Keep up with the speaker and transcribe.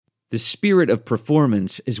The spirit of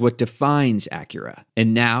performance is what defines Acura,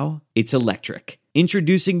 and now it's electric.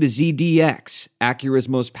 Introducing the ZDX, Acura's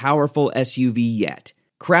most powerful SUV yet.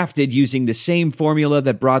 Crafted using the same formula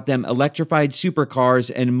that brought them electrified supercars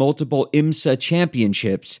and multiple IMSA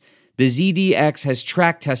championships, the ZDX has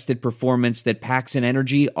track-tested performance that packs an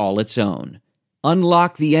energy all its own.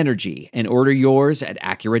 Unlock the energy and order yours at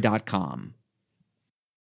Acura.com.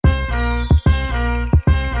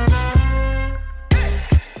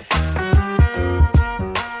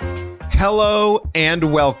 Hello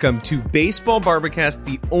and welcome to Baseball Barbacast,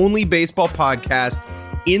 the only baseball podcast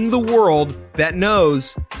in the world that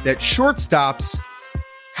knows that shortstops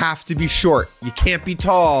have to be short. You can't be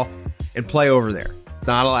tall and play over there. It's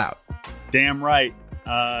not allowed. Damn right.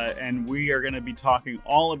 And we are going to be talking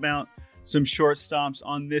all about some shortstops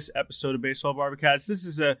on this episode of Baseball Barbacast. This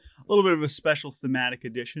is a little bit of a special thematic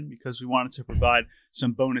edition because we wanted to provide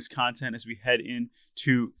some bonus content as we head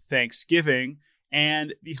into Thanksgiving.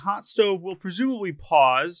 And the hot stove will presumably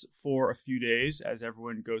pause for a few days as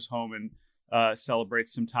everyone goes home and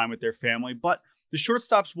celebrates some time with their family. But the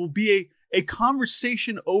shortstops will be a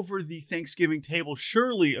conversation over the Thanksgiving table,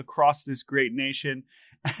 surely across this great nation,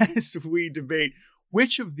 as we debate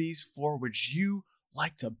which of these four would you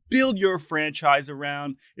like to build your franchise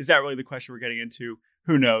around. Is that really the question we're getting into?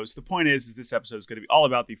 Who knows? The point is this episode is going to be all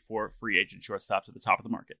about the four free agent shortstops at the top of the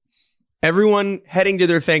market. Everyone heading to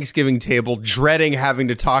their Thanksgiving table, dreading having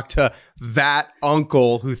to talk to that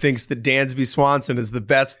uncle who thinks that Dansby Swanson is the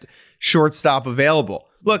best shortstop available.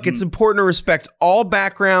 Look, it's important to respect all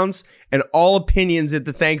backgrounds and all opinions at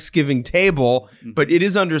the Thanksgiving table, but it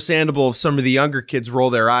is understandable if some of the younger kids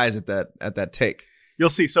roll their eyes at that take.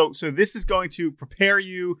 You'll see. So this is going to prepare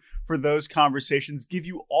you for those conversations, give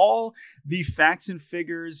you all the facts and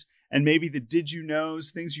figures and maybe the did you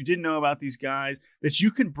knows, things you didn't know about these guys that you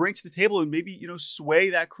can bring to the table and maybe,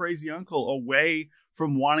 sway that crazy uncle away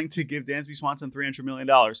from wanting to give Dansby Swanson $300 million.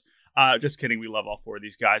 Just kidding. We love all four of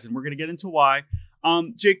these guys, and we're going to get into why.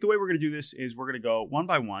 Jake, the way we're going to do this is we're going to go one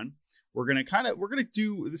by one. We're going to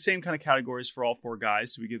do the same kind of categories for all four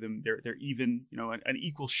guys. So we give them their even, an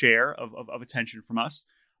equal share of attention from us.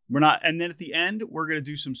 And then at the end, we're going to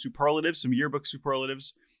do some superlatives, some yearbook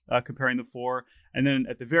superlatives, comparing the four. And then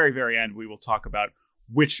at the very, very end, we will talk about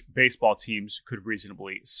which baseball teams could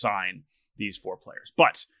reasonably sign these four players.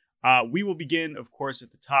 But we will begin, of course,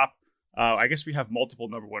 at the top. I guess we have multiple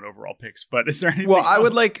number one overall picks, but is there anything Well, I else?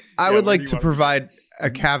 would like to provide a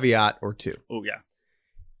caveat or two. Oh, yeah.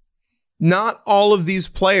 Not all of these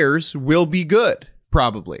players will be good,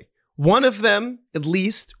 probably. One of them, at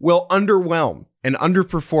least, will underwhelm and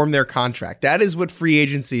underperform their contract. That is what free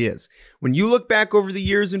agency is. When you look back over the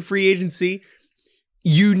years in free agency,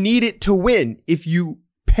 you need it to win. If you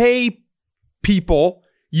pay people,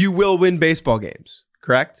 you will win baseball games,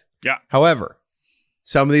 correct? Yeah. However,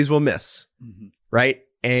 some of these will miss, right?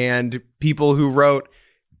 And people who wrote,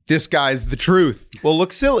 this guy's the truth, will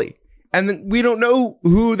look silly. And then we don't know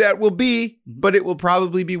who that will be, but it will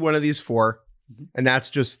probably be one of these four. And that's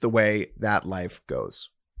just the way that life goes.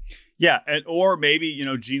 Yeah, or maybe,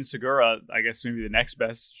 Gene Segura, I guess maybe the next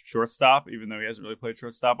best shortstop, even though he hasn't really played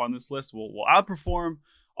shortstop on this list, will outperform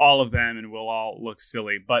all of them and we'll all look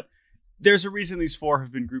silly. But there's a reason these four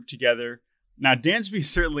have been grouped together. Now, Dansby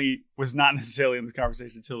certainly was not necessarily in this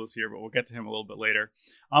conversation until this year, but we'll get to him a little bit later.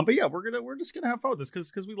 But yeah, we're just gonna have fun with this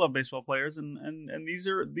because we love baseball players, and these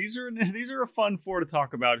are a fun four to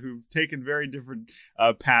talk about who've taken very different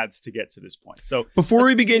paths to get to this point. So before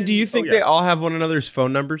we begin, do you think they all have one another's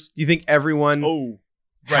phone numbers? Do you think everyone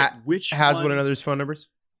has one another's phone numbers?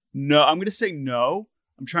 No, I'm gonna say no.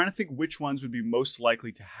 I'm trying to think which ones would be most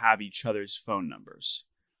likely to have each other's phone numbers.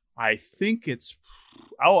 I think it's.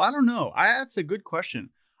 Oh, I don't know. That's a good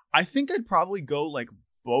question. I think I'd probably go like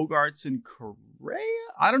Bogarts and Correa.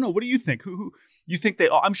 I don't know. What do you think? Who you think they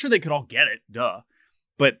all? I'm sure they could all get it. Duh.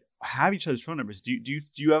 But have each other's phone numbers. Do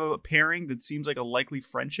you have a pairing that seems like a likely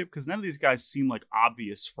friendship? Because none of these guys seem like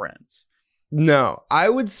obvious friends. No, I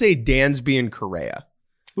would say Dansby and Correa.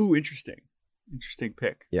 Ooh, interesting. Interesting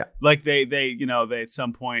pick. Yeah. Like they at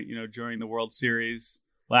some point, during the World Series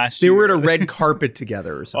last year. They were at a red carpet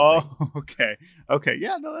together or something. Oh, okay. Okay.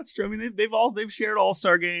 Yeah, no, that's true. I mean, they've shared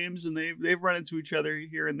all-star games and they've run into each other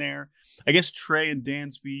here and there. I guess Trey and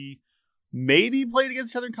Dansby maybe played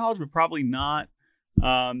against Southern College, but probably not.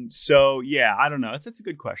 So yeah, I don't know. That's a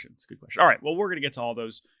good question. It's a good question. All right. Well, we're going to get to all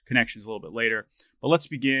those connections a little bit later, but let's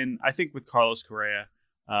begin, I think, with Carlos Correa,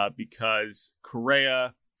 because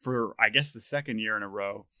Correa, for I guess the second year in a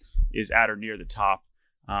row, is at or near the top.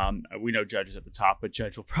 We know Judge is at the top, but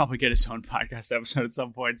Judge will probably get his own podcast episode at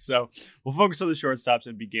some point. So we'll focus on the shortstops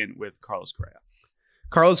and begin with Carlos Correa.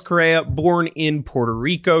 Carlos Correa, born in Puerto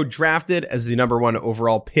Rico, drafted as the number 1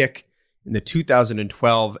 overall pick in the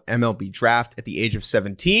 2012 MLB draft at the age of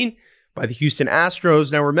 17 by the Houston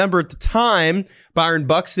Astros. Now, remember, at the time, Byron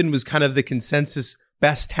Buxton was kind of the consensus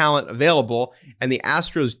best talent available, and the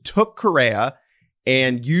Astros took Correa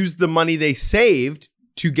and used the money they saved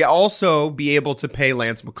to also be able to pay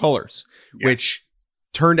Lance McCullers, which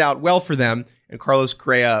turned out well for them, and Carlos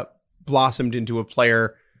Correa blossomed into a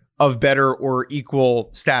player of better or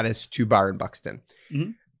equal status to Byron Buxton.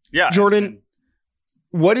 Mm-hmm. Yeah, Jordan,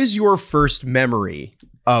 what is your first memory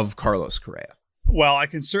of Carlos Correa? Well, I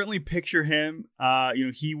can certainly picture him.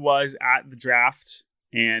 He was at the draft,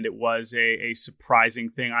 and it was a surprising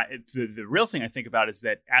thing. The real thing I think about is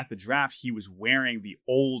that at the draft, he was wearing the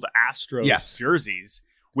old Astros jerseys,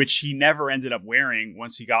 which he never ended up wearing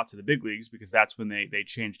once he got to the big leagues, because that's when they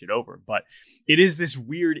changed it over. But it is this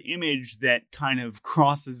weird image that kind of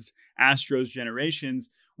crosses Astros generations,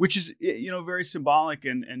 which is, very symbolic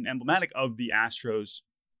and emblematic of the Astros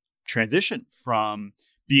transition from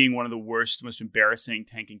being one of the worst, most embarrassing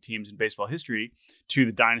tanking teams in baseball history to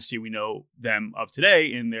the dynasty we know them of today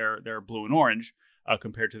in their blue and orange,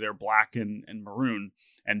 compared to their black and maroon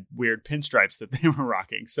and weird pinstripes that they were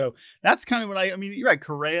rocking. So that's kind of what I mean, you're right.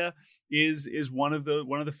 Correa is one of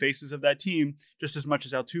the faces of that team, just as much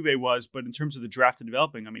as Altuve was. But in terms of the draft and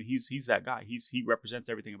developing, I mean, he's that guy. He represents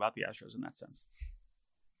everything about the Astros in that sense.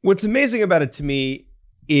 What's amazing about it to me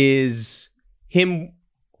is him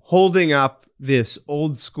holding up this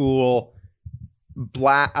old school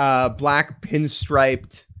black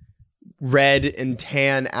pinstriped red and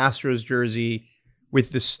tan Astros jersey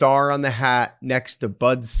with the star on the hat next to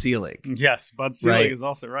Bud Selig. Yes, Bud Selig is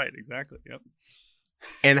also right. Exactly. Yep.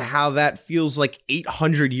 And how that feels like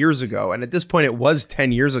 800 years ago. And at this point, it was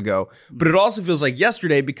 10 years ago. But it also feels like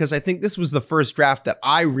yesterday, because I think this was the first draft that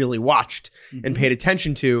I really watched and paid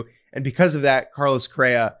attention to. And because of that, Carlos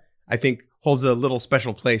Correa, I think, holds a little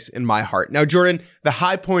special place in my heart. Now, Jordan, the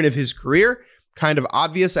high point of his career, kind of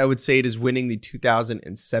obvious. I would say it is winning the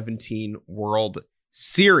 2017 World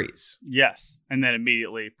Series. Yes. And then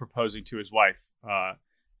immediately proposing to his wife,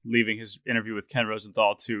 leaving his interview with Ken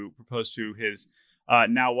Rosenthal to propose to his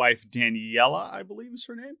now wife, Daniela, I believe is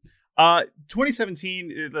her name.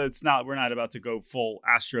 2017, we're not about to go full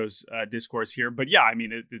Astros discourse here, but yeah, I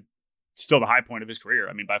mean, it's still the high point of his career.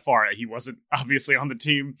 I mean, by far, he wasn't obviously on the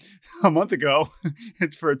team a month ago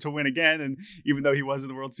to win again. And even though he was in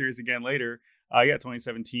the World Series again later,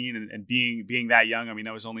 2017 and being that young, I mean,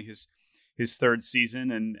 that was only his third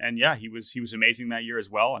season. And yeah, he was amazing that year as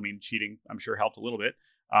well. I mean, cheating, I'm sure, helped a little bit.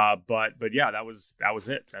 But yeah, that was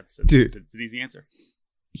it. That's an easy answer.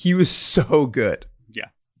 He was so good. Yeah.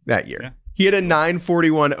 That year. Yeah. He had a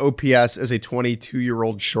 941 OPS as a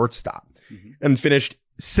 22-year-old shortstop and finished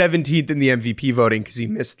 17th in the MVP voting because he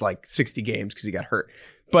missed like 60 games because he got hurt.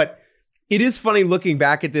 But it is funny looking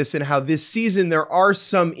back at this and how this season there are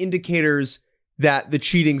some indicators that the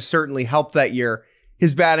cheating certainly helped that year.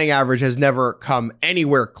 His batting average has never come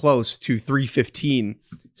anywhere close to 315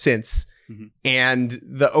 since. And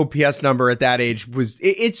the OPS number at that age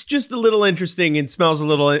it's just a little interesting and smells a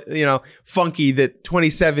little, funky that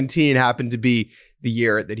 2017 happened to be the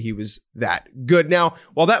year that he was that good. Now,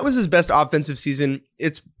 while that was his best offensive season,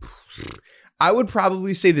 I would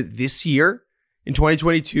probably say that this year in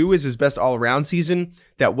 2022 is his best all-around season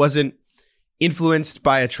that wasn't influenced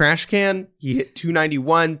by a trash can. He hit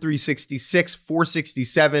 291, 366,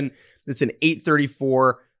 467. That's an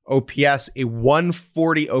 834 OPS, a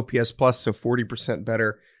 140 OPS plus, so 40%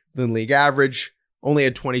 better than league average. Only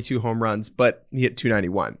had 22 home runs, but he hit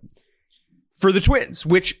 291. For the Twins,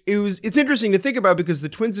 it's interesting to think about because the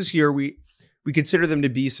Twins this year, we consider them to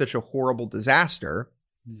be such a horrible disaster,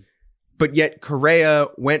 but yet Correa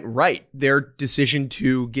went right. Their decision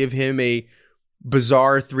to give him a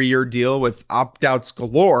bizarre 3-year deal with opt-outs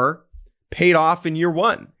galore paid off in year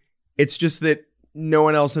one. It's just that no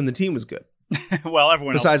one else in the team was good. Well,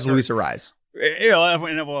 everyone besides else Luis Arraez.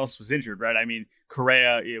 Everyone else was injured, right? I mean,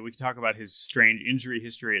 Correa, we can talk about his strange injury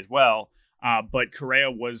history as well. But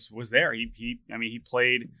Correa was there. He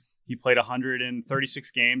played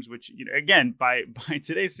 136 games, which, again, by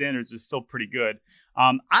today's standards is still pretty good.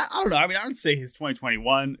 I don't know. I mean, I would say his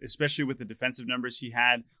 2021, especially with the defensive numbers he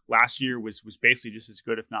had last year, was basically just as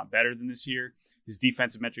good, if not better than this year. His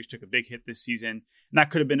defensive metrics took a big hit this season, and that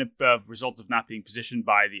could have been a result of not being positioned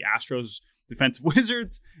by the Astros defensive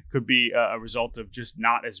wizards. Could be a result of just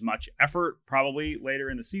not as much effort probably later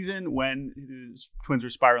in the season when the Twins were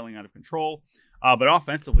spiraling out of control. But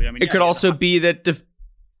offensively, I mean, it could also be that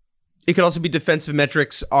defensive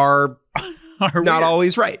metrics are not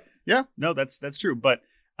always right. Yeah, no, that's true. But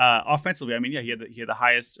Offensively, I mean, yeah, he had the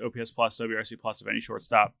highest OPS plus, WRC plus of any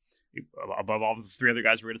shortstop, above all the three other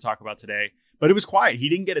guys we're going to talk about today. But it was quiet. He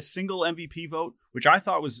didn't get a single MVP vote, which I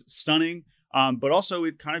thought was stunning. But also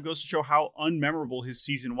it kind of goes to show how unmemorable his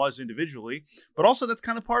season was individually. But also that's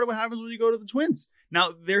kind of part of what happens when you go to the Twins.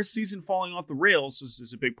 Now, their season falling off the rails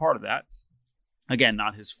is a big part of that. Again,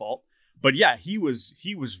 not his fault. But yeah, he was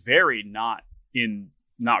very not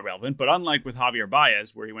relevant. But unlike with Javier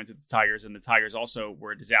Baez, where he went to the Tigers and the Tigers also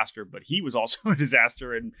were a disaster, but he was also a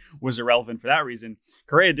disaster and was irrelevant for that reason,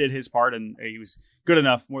 Correa did his part and he was good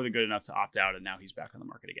enough, more than good enough to opt out. And now he's back on the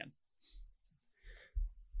market again.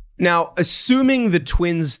 Now, assuming the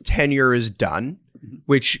Twins' tenure is done,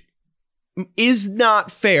 which is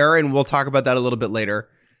not fair, and we'll talk about that a little bit later,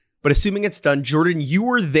 but assuming it's done, Jordan, you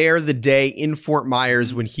were there the day in Fort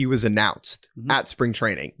Myers when he was announced at spring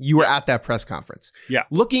training. You were at that press conference. Yeah.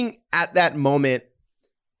 Looking at that moment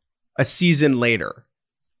a season later,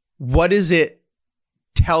 what does it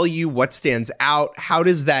tell you? What stands out? How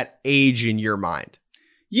does that age in your mind?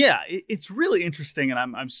 Yeah, it's really interesting, and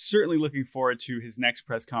I'm certainly looking forward to his next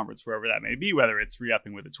press conference, wherever that may be, whether it's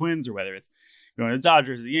re-upping with the Twins or whether it's going to the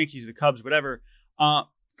Dodgers, the Yankees, the Cubs, whatever.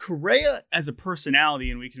 Correa as a personality,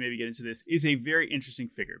 and we can maybe get into this, is a very interesting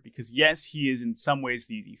figure because, yes, he is in some ways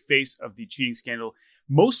the face of the cheating scandal,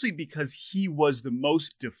 mostly because he was the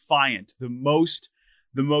most defiant, the most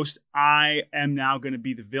I am now going to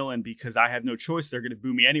be the villain because I have no choice. They're going to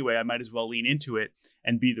boo me anyway. I might as well lean into it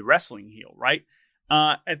and be the wrestling heel, right?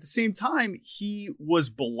 At the same time, he was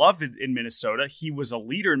beloved in Minnesota. He was a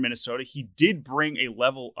leader in Minnesota. He did bring a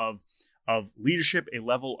level of leadership, a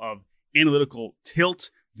level of analytical tilt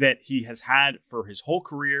that he has had for his whole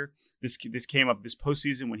career. This came up this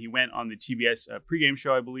postseason when he went on the TBS pregame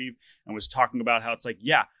show, I believe, and was talking about how it's like,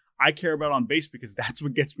 yeah, I care about on base because that's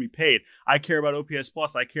what gets me paid. I care about OPS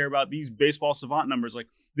plus. I care about these baseball savant numbers. Like,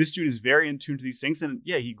 this dude is very in tune to these things. And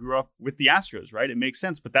yeah, he grew up with the Astros, right? It makes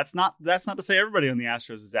sense. But that's not to say everybody on the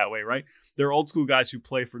Astros is that way, right? There are old school guys who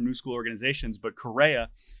play for new school organizations, but Correa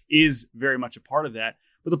is very much a part of that.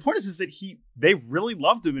 But the point is that they really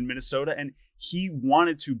loved him in Minnesota, and he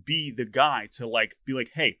wanted to be the guy to be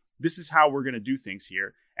like, hey, this is how we're going to do things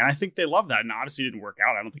here. And I think they love that. And obviously it didn't work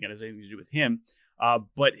out. I don't think it has anything to do with him.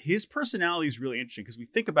 But his personality is really interesting because we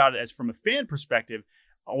think about it as from a fan perspective,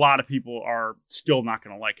 a lot of people are still not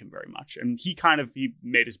going to like him very much. And he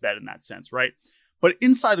made his bed in that sense, right? But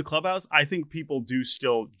inside the clubhouse, I think people do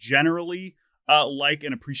still generally like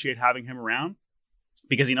and appreciate having him around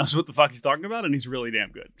because he knows what the fuck he's talking about and he's really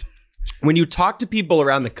damn good. When you talk to people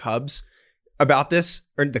around the Cubs about this,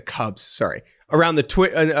 or the Cubs, sorry, around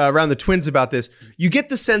the Twins about this, you get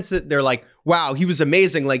the sense that they're like, wow, he was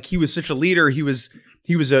amazing. Like, he was such a leader. He was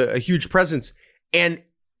a huge presence. And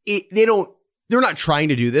they're not trying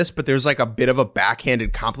to do this, but there's like a bit of a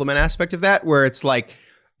backhanded compliment aspect of that, where it's like,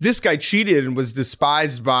 this guy cheated and was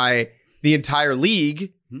despised by the entire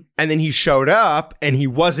league. And then he showed up and he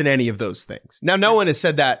wasn't any of those things. Now, no one has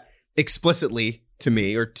said that explicitly to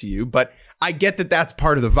me or to you, but I get that that's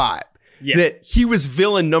part of the vibe. Yeah. That he was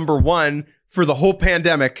villain number one for the whole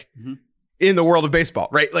pandemic in the world of baseball,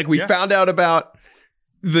 right? Like, we found out about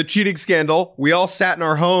the cheating scandal. We all sat in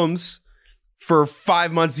our homes for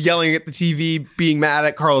 5 months yelling at the TV, being mad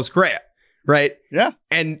at Carlos Correa, right? Yeah.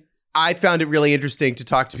 And I found it really interesting to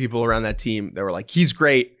talk to people around that team that were like, he's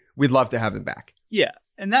great. We'd love to have him back. Yeah.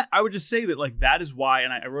 And that, I would just say that, like, that is why,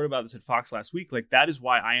 and I wrote about this at Fox last week, like, that is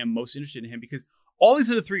why I am most interested in him, because all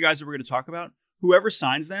these other three guys that we're going to talk about, whoever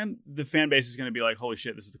signs them, the fan base is going to be like, holy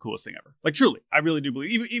shit, this is the coolest thing ever. Like, truly, I really do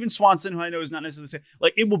believe. Even Swanson, who I know is not necessarily the same,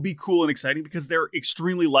 like, it will be cool and exciting because they're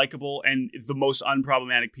extremely likable and the most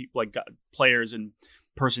unproblematic people, like, players and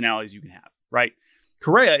personalities you can have, right?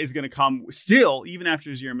 Correa is going to come still, even after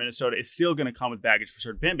his year in Minnesota, is still going to come with baggage for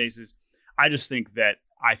certain fan bases. I just think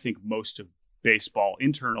most of baseball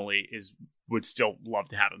internally would still love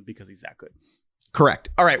to have him because he's that good. Correct.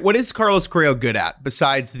 All right. What is Carlos Correa good at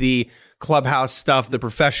besides the clubhouse stuff, the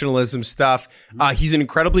professionalism stuff? He's an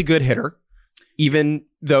incredibly good hitter, even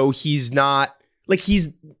though he's not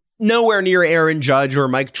he's nowhere near Aaron Judge or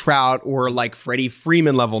Mike Trout or like Freddie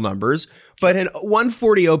Freeman level numbers. But an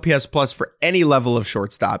 140 OPS plus for any level of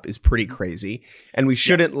shortstop is pretty crazy. And we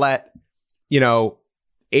shouldn't let,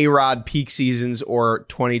 A-Rod peak seasons or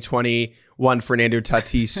 2021 Fernando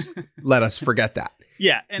Tatis let us forget that.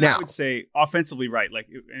 Yeah, and now, I would say offensively, right, like,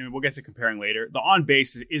 and we'll get to comparing later, the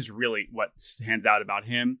on-base is really what stands out about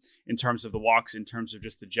him in terms of the walks, in terms of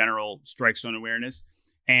just the general strike zone awareness.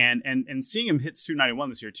 And seeing him hit 291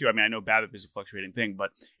 this year, too. I mean, I know BABIP is a fluctuating thing, but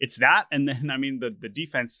it's that. And then, I mean, the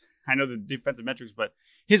defense, I know the defensive metrics, but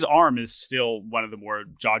his arm is still one of the more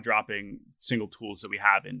jaw-dropping single tools that we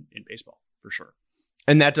have in baseball, for sure.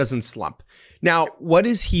 And that doesn't slump. Now, what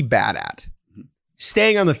is he bad at?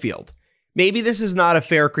 Staying on the field. Maybe this is not a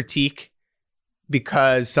fair critique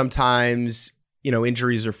because sometimes,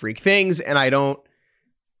 injuries are freak things, and I don't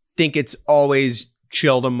think it's always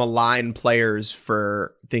chill to malign players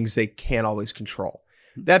for things they can't always control.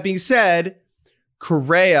 That being said,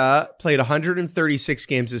 Correa played 136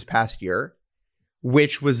 games this past year,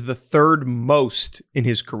 which was the third most in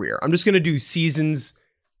his career. I'm just going to do seasons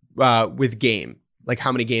with game, like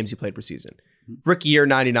how many games he played per season. Rookie year,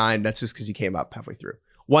 99. That's just because he came up halfway through.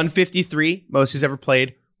 153, most he's ever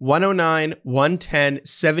played. 109, 110,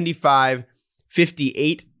 75,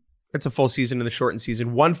 58. That's a full season in the shortened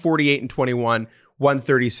season. 148 and 21,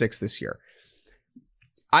 136 this year.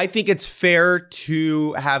 I think it's fair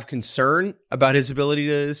to have concern about his ability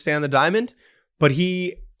to stay on the diamond, but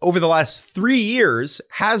he, over the last 3 years,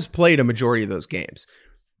 has played a majority of those games.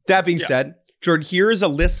 That being said, Jordan, here is a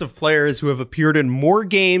list of players who have appeared in more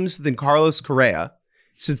games than Carlos Correa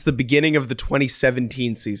since the beginning of the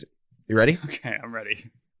 2017 season. You ready? Okay, I'm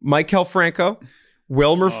ready. Maikel Franco,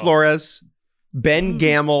 Wilmer Flores, Ben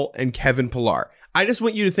Gamel, and Kevin Pillar. I just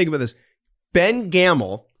want you to think about this. Ben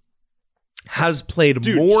Gamel has played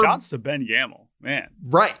more. Shouts to Ben Gamel, man.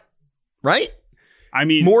 Right. I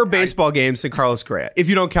mean, more baseball games than Carlos Correa, if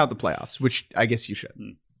you don't count the playoffs, which I guess you should.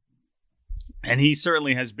 And he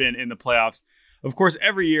certainly has been in the playoffs, of course,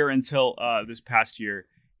 every year until this past year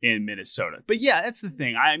in Minnesota. But yeah, that's the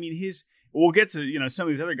thing. I mean, we'll get to, some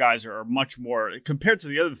of these other guys are much more, compared to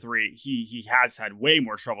the other three, he has had way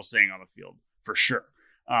more trouble staying on the field, for sure.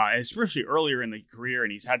 Especially earlier in the career,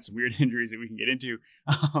 and he's had some weird injuries that we can get into.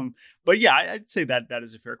 But yeah, I'd say that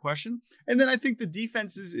is a fair question. And then I think the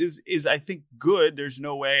defense is I think good. There's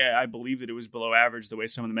no way I believe that it was below average the way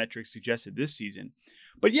some of the metrics suggested this season.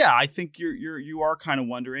 But yeah, I think you are kind of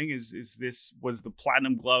wondering, was the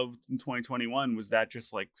Platinum Glove in 2021, was that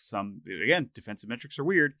just like again, defensive metrics are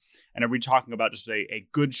weird. And are we talking about just a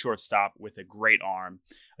good shortstop with a great arm?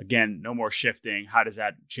 Again, no more shifting. How does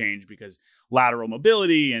that change? Because lateral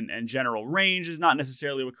mobility and general range is not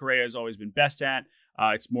necessarily what Correa has always been best at.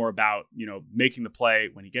 It's more about, making the play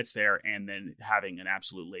when he gets there and then having an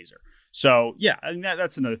absolute laser. So yeah, I mean,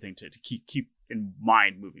 that's another thing to keep in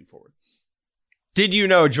mind moving forward. Did you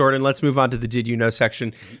know, Jordan? Let's move on to the Did You Know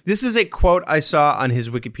section. This is a quote I saw on his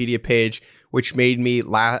Wikipedia page, which made me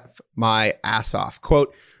laugh my ass off.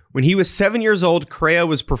 Quote, when he was 7 years old, Correa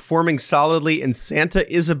was performing solidly in Santa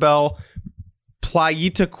Isabel,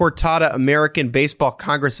 Playita Cortada American Baseball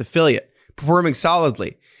Congress affiliate, performing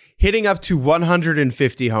solidly, hitting up to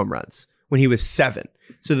 150 home runs when he was 7.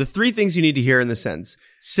 So the three things you need to hear in the sentence: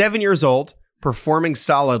 7 years old, performing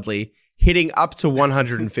solidly, hitting up to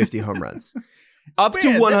 150 home runs. Up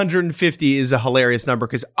to 150 is a hilarious number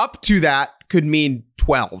because up to that could mean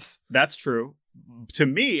 12. That's true. To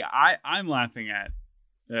me, I'm laughing at,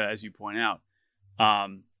 as you point out,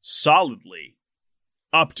 solidly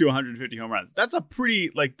up to 150 home runs. That's a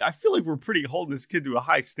pretty, I feel like we're pretty holding this kid to a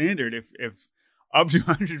high standard if up to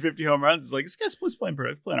 150 home runs is this guy's playing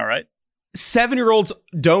all right. 7-year-olds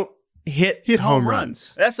don't hit home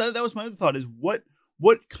runs. That was my other thought is what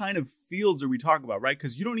kind of fields are we talking about, right?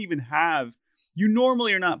 Because you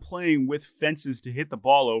normally are not playing with fences to hit the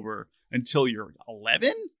ball over until you're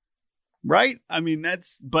 11, right? I mean,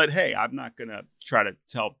 but hey, I'm not going to try to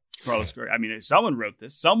tell Carlos Correa. I mean, someone wrote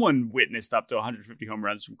this. Someone witnessed up to 150 home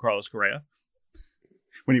runs from Carlos Correa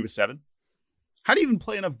when he was 7. How do you even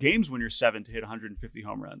play enough games when you're 7 to hit 150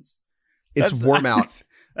 home runs? It's warm out.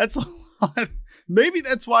 That's a lot. Maybe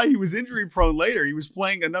that's why he was injury prone later. He was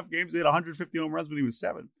playing enough games to hit 150 home runs when he was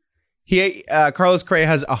 7. Carlos Correa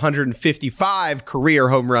has 155 career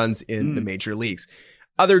home runs in the major leagues.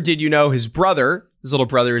 Other Did You Know, his little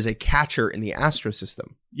brother is a catcher in the Astro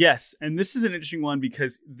system. Yes, and this is an interesting one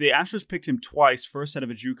because the Astros picked him twice, first out of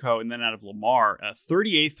a JUCO and then out of Lamar,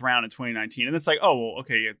 38th round in 2019. And it's like, oh, well,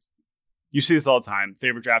 okay, you see this all the time,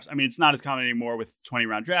 favorite drafts. I mean, it's not as common anymore with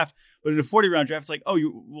 20-round draft, but in a 40-round draft, it's like, oh,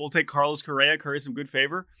 we'll take Carlos Correa. Curry's some good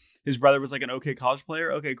favor. His brother was like an okay college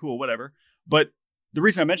player. Okay, cool, whatever. But the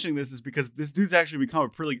reason I'm mentioning this is because this dude's actually become a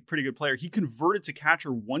pretty good player. He converted to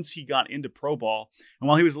catcher once he got into pro ball. And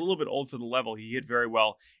while he was a little bit old for the level, he hit very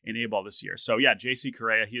well in A-ball this year. So yeah, JC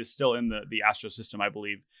Correa, he is still in the Astro system, I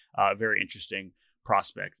believe. Very interesting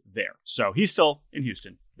prospect there. So he's still in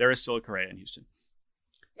Houston. There is still a Correa in Houston.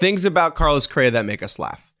 Things about Carlos Correa that make us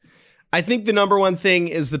laugh. I think the number one thing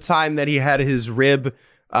is the time that he had his rib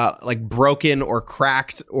broken or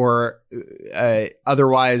cracked or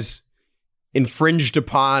otherwise infringed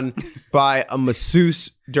upon by a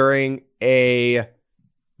masseuse during a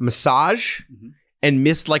massage and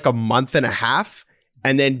missed like a month and a half,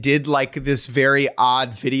 and then did like this very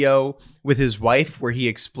odd video with his wife where he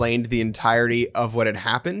explained the entirety of what had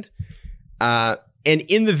happened. And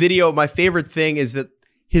in the video, my favorite thing is that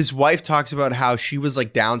his wife talks about how she was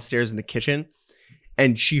like downstairs in the kitchen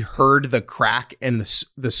and she heard the crack and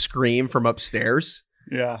the scream from upstairs.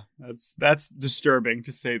 Yeah, that's disturbing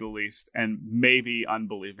to say the least, and maybe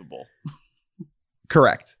unbelievable.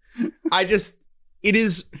 Correct. It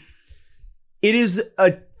is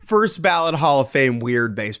a first ballot Hall of Fame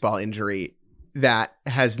weird baseball injury that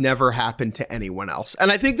has never happened to anyone else.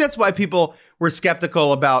 And I think that's why people were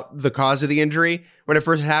skeptical about the cause of the injury when it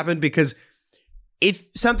first happened, because if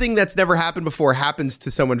something that's never happened before happens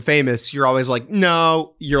to someone famous, you're always like,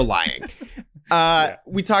 no, you're lying.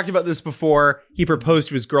 We talked about this before. He proposed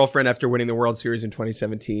to his girlfriend after winning the World Series in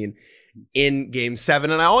 2017 in Game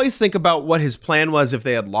 7. And I always think about what his plan was if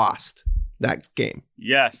they had lost that game.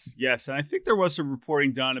 Yes. And I think there was some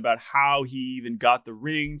reporting done about how he even got the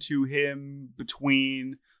ring to him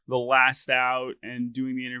between the last out and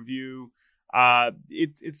doing the interview.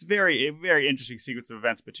 It's a very interesting sequence of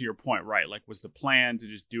events. But to your point, right? Like, was the plan to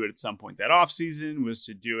just do it at some point that off season? Was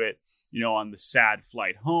to do it, on the sad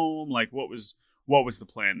flight home? Like, what was the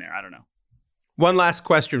plan there? I don't know. One last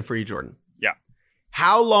question for you, Jordan. Yeah.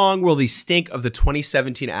 How long will the stink of the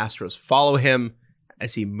 2017 Astros follow him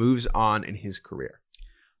as he moves on in his career?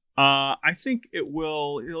 I think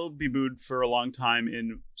it'll be booed for a long time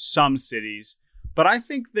in some cities, but I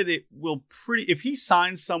think that it will if he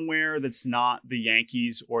signs somewhere that's not the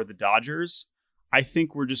Yankees or the Dodgers, I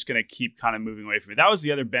think we're just going to keep kind of moving away from it. That was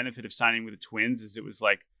the other benefit of signing with the Twins, is it was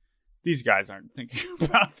like, these guys aren't thinking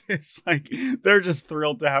about this. Like, they're just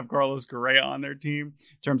thrilled to have Carlos Correa on their team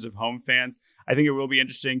in terms of home fans. I think it will be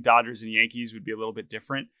interesting. Dodgers and Yankees would be a little bit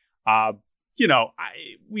different.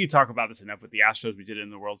 We talk about this enough with the Astros. We did it in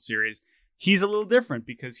the World Series. He's a little different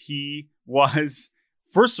because he was,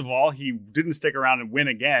 first of all, he didn't stick around and win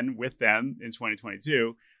again with them in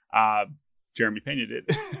 2022. Jeremy Pena did.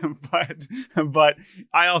 but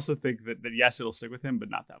I also think that yes, it'll stick with him, but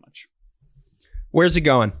not that much. Where's it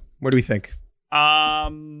going? What do we think?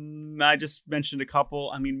 I just mentioned a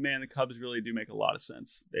couple. I mean, man, the Cubs really do make a lot of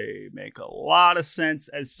sense. They make a lot of sense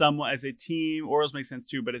as a team. Orioles make sense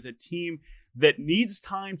too, but as a team that needs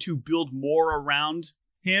time to build more around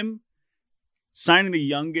him, signing the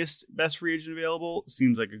youngest best free agent available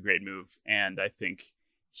seems like a great move, and I think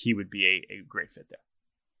he would be a great fit there.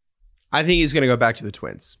 I think he's going to go back to the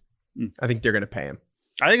Twins. I think they're going to pay him.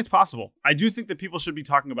 I think it's possible. I do think that people should be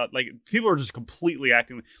talking about, like, people are just completely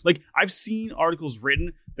acting like, I've seen articles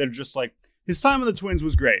written that are just like, his time on the Twins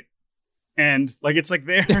was great. And like, it's like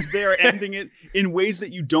they're ending it in ways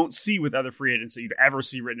that you don't see with other free agents that you'd ever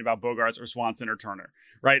see written about Bogarts or Swanson or Turner,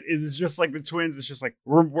 right? It's just like the Twins. It's just like,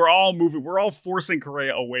 we're all moving. We're all forcing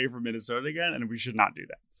Correa away from Minnesota again. And we should not do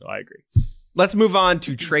that. So I agree. Let's move on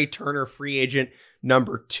to Trey Turner, free agent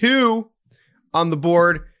number 2 on the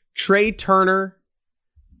board. Trey Turner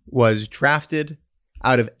was drafted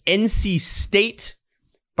out of NC State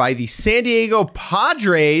by the San Diego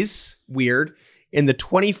Padres, weird, in the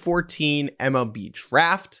 2014 MLB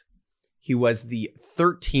draft. He was the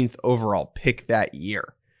 13th overall pick that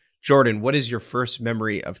year. Jordan, what is your first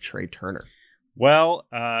memory of Trey Turner? Well,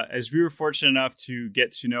 as we were fortunate enough to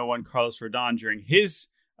get to know one Carlos Rodon during his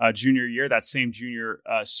junior year, that same junior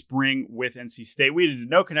spring with NC State, we had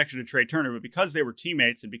no connection to Trey Turner, but because they were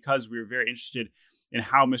teammates and because we were very interested in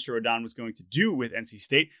how Mr. Rodon was going to do with NC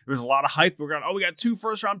State, there was a lot of hype. We got 2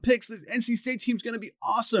 first-round picks. This NC State team's going to be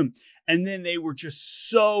awesome. And then they were just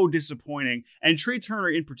so disappointing. And Trey Turner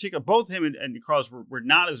in particular, both him and Carlos were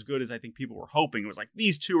not as good as I think people were hoping. It was like,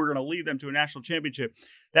 these two are going to lead them to a national championship.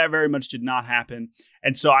 That very much did not happen.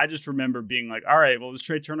 And so I just remember being like, all right, well, this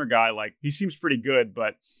Trey Turner guy, like, he seems pretty good,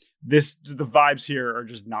 but the vibes here are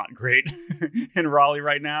just not great in Raleigh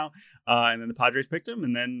right now. And then the Padres picked him,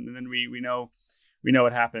 and then we know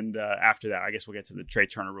what happened after that. I guess we'll get to the Trey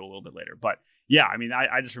Turner rule a little bit later. But yeah, I mean,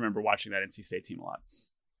 I just remember watching that NC State team a lot.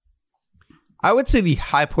 I would say the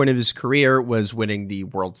high point of his career was winning the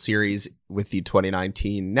World Series with the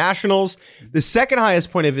 2019 Nationals. The second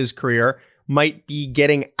highest point of his career might be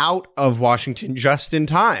getting out of Washington just in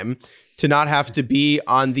time to not have to be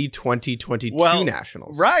on the 2022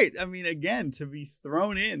 Nationals. Right. I mean, again, to be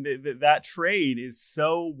thrown in, that trade is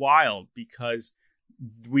so wild because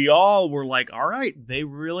we all were like, all right, they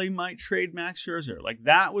really might trade Max Scherzer. Like,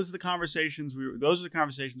 that was the conversations those are the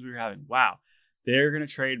conversations we were having. Wow, they're going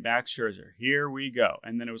to trade Max Scherzer. Here we go.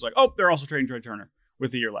 And then it was like, oh, they're also trading Trey Turner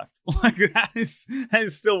with a year left. Like, that is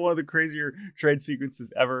still one of the crazier trade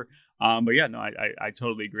sequences ever. But yeah, no, I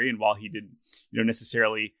totally agree. And while he didn't,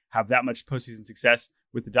 necessarily have that much postseason success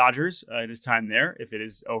with the Dodgers in his time there, if it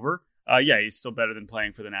is over, yeah, he's still better than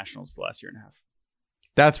playing for the Nationals the last year and a half.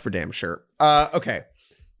 That's for damn sure. Okay.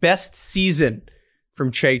 Best season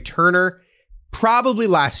from Trey Turner, probably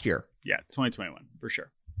last year. Yeah, 2021, for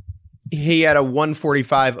sure. He had a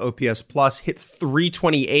 145 OPS plus, hit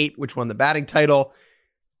 328, which won the batting title.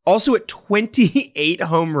 Also at 28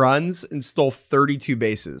 home runs and stole 32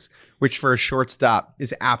 bases, which for a shortstop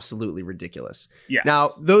is absolutely ridiculous. Yes. Now,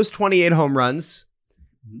 those 28 home runs,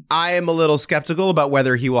 I am a little skeptical about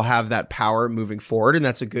whether he will have that power moving forward, and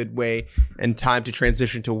that's a good way and time to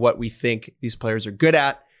transition to what we think these players are good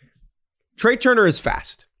at. Trey Turner is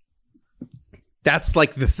fast. That's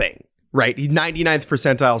like the thing, right? He's 99th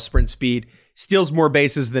percentile sprint speed, steals more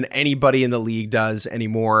bases than anybody in the league does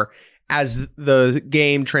anymore. As the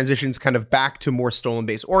game transitions kind of back to more stolen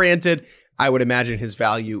base oriented, I would imagine his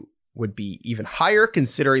value would be even higher,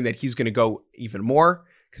 considering that he's going to go even more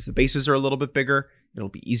because the bases are a little bit bigger. It'll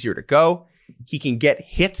be easier to go. He can get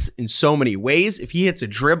hits in so many ways. If he hits a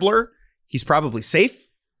dribbler, he's probably safe.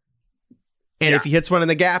 And if he hits one in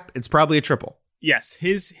the gap, it's probably a triple. Yes,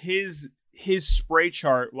 his spray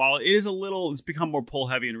chart, while it's become more pull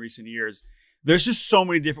heavy in recent years, there's just so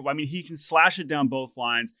many different. I mean, he can slash it down both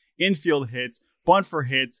lines, infield hits, bunt for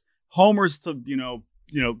hits, homers to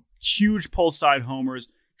huge pull side homers,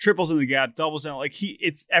 triples in the gap, doubles in.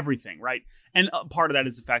 It's everything, right? And part of that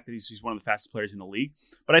is the fact that he's one of the fastest players in the league.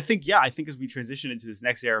 But I think as we transition into this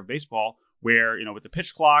next era of baseball, where with the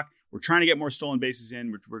pitch clock, we're trying to get more stolen bases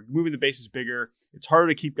in, we're moving the bases bigger. It's harder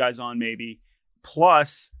to keep guys on, maybe.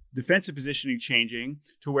 Plus, defensive positioning changing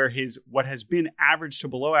to where what has been average to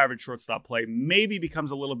below average shortstop play maybe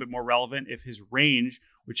becomes a little bit more relevant if his range,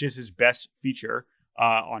 which is his best feature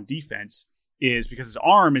on defense, is because his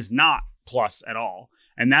arm is not plus at all.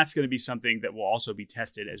 And that's going to be something that will also be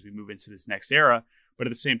tested as we move into this next era. But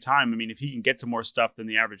at the same time, I mean, if he can get to more stuff than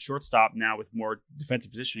the average shortstop now with more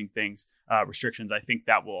defensive positioning restrictions, I think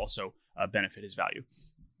that will also benefit his value.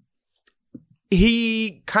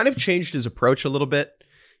 He kind of changed his approach a little bit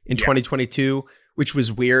in 2022, which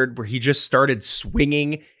was weird, where he just started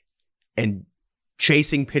swinging and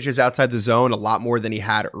chasing pitches outside the zone a lot more than he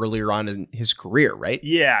had earlier on in his career, right?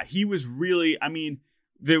 Yeah, he was really,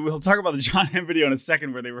 we'll talk about the John Hamm video in a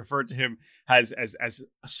second where they referred to him as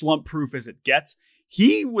slump proof as it gets.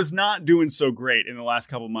 He was not doing so great in the last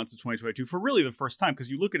couple of months of 2022 for really the first time, because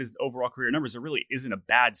you look at his overall career numbers, there really isn't a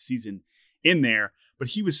bad season in there, but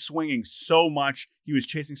he was swinging so much. He was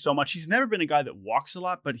chasing so much. He's never been a guy that walks a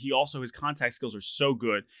lot, but his contact skills are so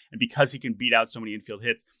good. And because he can beat out so many infield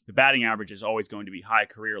hits, the batting average is always going to be high,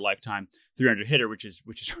 career lifetime 300 hitter, which is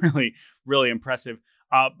really, really impressive.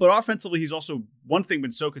 But offensively, he's also one thing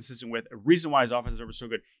been so consistent with, a reason why his offensive numbers are so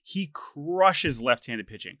good. He crushes left-handed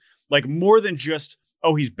pitching, like more than just,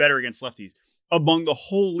 he's better against lefties. Among the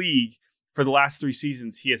whole league for the last 3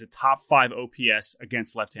 seasons, he has a top 5 OPS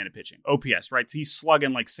against left-handed pitching. OPS, right? So he's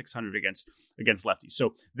slugging like 600 against lefties.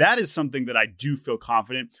 So that is something that I do feel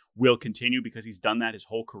confident will continue, because he's done that his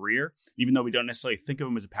whole career. Even though we don't necessarily think of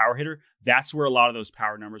him as a power hitter, that's where a lot of those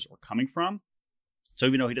power numbers are coming from. So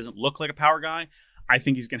even though he doesn't look like a power guy, I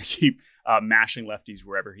think he's going to keep mashing lefties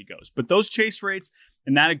wherever he goes. But those chase rates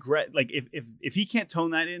and that if he can't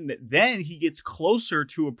tone that in, then he gets closer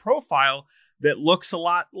to a profile that looks a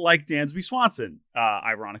lot like Dansby Swanson,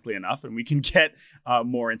 ironically enough. And we can get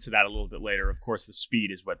more into that a little bit later. Of course, the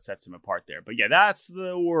speed is what sets him apart there. But yeah, that's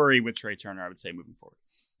the worry with Trey Turner, I would say, moving forward.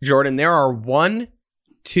 Jordan, there are 1,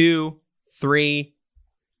 2, 3,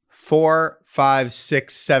 4, 5,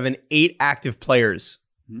 6, 7, 8 active players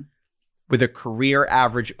with a career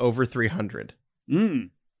average over 300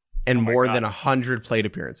 and more than 100 plate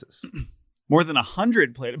appearances. More than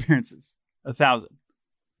 100 plate appearances. 1,000.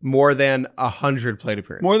 More than 100 plate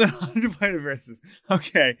appearances. More than 100 plate appearances.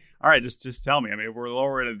 Okay. All right. Just tell me. I mean, if we're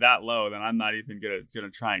lowering it that low, then I'm not even gonna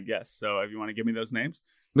try and guess. So if you want to give me those names.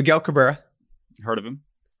 Miguel Cabrera. Heard of him.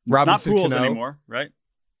 Robinson It's not Pujols Cano. anymore, right?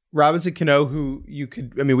 Robinson Cano, who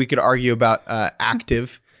we could argue about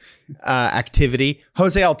activity.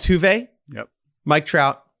 Jose Altuve. Yep. Mike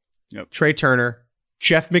Trout. Yep. Trey Turner.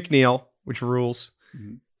 Jeff McNeil, which rules.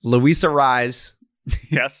 Mm-hmm. Luis Ariz.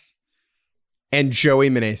 Yes. And Joey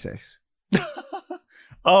Meneses.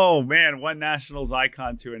 Oh, man. One Nationals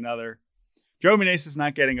icon to another. Joey Meneses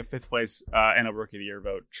not getting a 5th place NL Rookie of the Year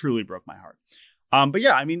vote truly broke my heart. But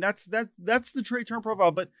yeah, I mean, that's the Trey Turner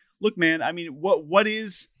profile. But look, man, I mean, what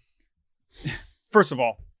is... First of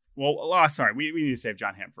all, sorry, we need to save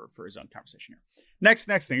John Hamm for his own conversation here. Next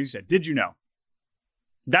thing, as you said, did you know?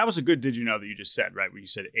 That was a good did you know that you just said, right? When you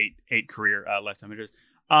said eight career lifetime hitters.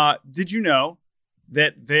 Did you know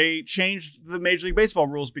that they changed the Major League Baseball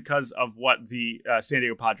rules because of what the San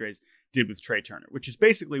Diego Padres did with Trey Turner, which is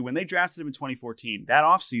basically when they drafted him in 2014, that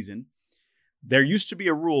offseason, there used to be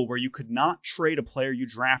a rule where you could not trade a player you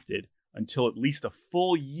drafted until at least a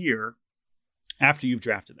full year after you've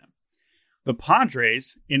drafted them. The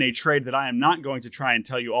Padres, in a trade that I am not going to try and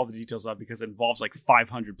tell you all the details of because it involves like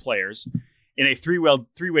 500 players, in a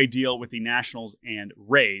three-way deal with the Nationals and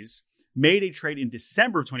Rays, made a trade in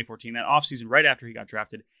December of 2014, that offseason right after he got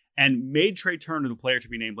drafted, and made Trey Turner the player to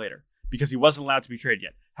be named later because he wasn't allowed to be traded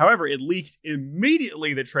yet. However, it leaked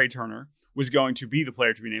immediately that Trey Turner was going to be the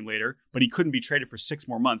player to be named later, but he couldn't be traded for 6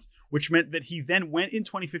 more months, which meant that he then went in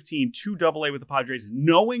 2015 to AA with the Padres,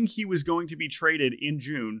 knowing he was going to be traded in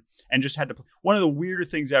June, and just had to play. One of the weirder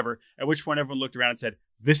things ever, at which point everyone looked around and said,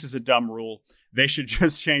 this is a dumb rule. They should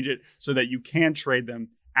just change it so that you can trade them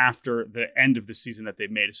after the end of the season that they've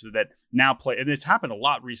made, so that now and it's happened a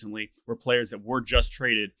lot recently where players that were just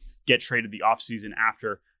traded get traded the offseason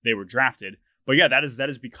after they were drafted. But yeah, that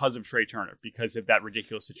is because of Trey Turner, because of that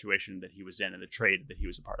ridiculous situation that he was in and the trade that he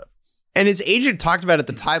was a part of. And his agent talked about at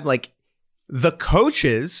the time, like the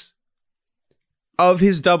coaches of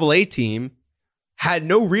his AA team had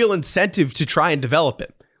no real incentive to try and develop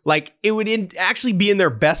him. Like it would actually be in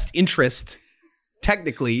their best interest,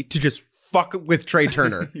 technically, to just fuck with Trey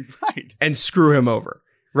Turner right. and screw him over.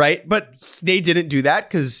 Right. But they didn't do that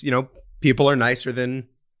because, people are nicer than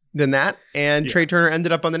that. And Trey Turner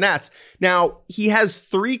ended up on the Nats. Now, he has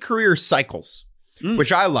 3 career cycles,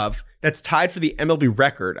 which I love. That's tied for the MLB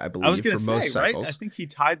record, I believe, I was going to for most say, right? cycles. I think he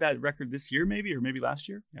tied that record this year, maybe, or maybe last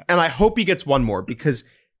year. Yeah. And I hope he gets one more because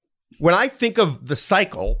when I think of the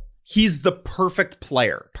cycle, he's the perfect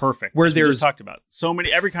player. Perfect. Where we there's just talked about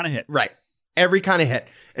every kind of hit. Right. Every kind of hit.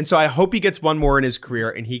 And so I hope he gets one more in his career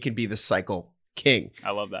and he can be the cycle king.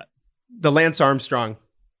 I love that. The Lance Armstrong,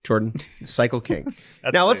 Jordan, the cycle king.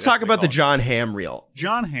 Now let's talk about the John Hamm reel.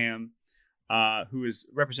 John Hamm, who is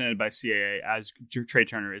represented by CAA as Trey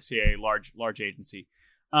Turner, is CAA large agency,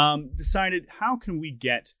 decided how can we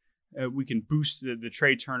get we can boost the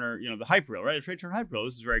Trey Turner, the hype reel, right? The Trey Turner hype reel.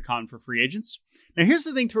 This is very common for free agents. Now here's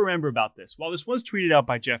the thing to remember about this. While this was tweeted out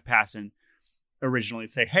by Jeff Passan originally,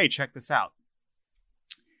 say, hey, check this out.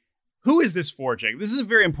 Who is this for, Jake? This is a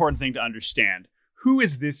very important thing to understand. Who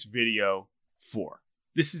is this video for?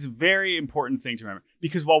 This is a very important thing to remember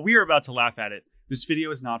because while we are about to laugh at it, this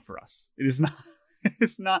video is not for us. It is not.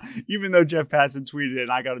 It's not. Even though Jeff Passan tweeted it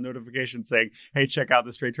and I got a notification saying, hey, check out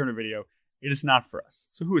this Trey Turner video, it is not for us.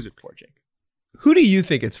 So who is it for, Jake? Who do you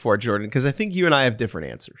think it's for, Jordan? Because I think you and I have different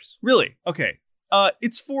answers. Really? Okay.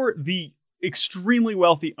 It's for the extremely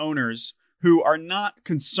wealthy owners who are not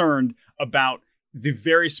concerned about the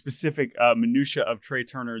very specific minutia of Trey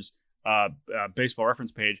Turner's baseball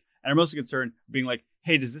reference page, and are mostly concerned being like,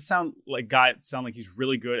 hey, does this sound like he's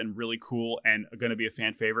really good and really cool and going to be a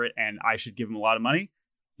fan favorite and I should give him a lot of money?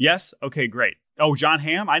 Yes? Okay, great. Oh, John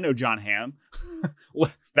Hamm? I know John Hamm.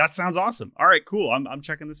 That sounds awesome. All right, cool. I'm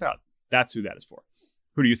checking this out. That's who that is for.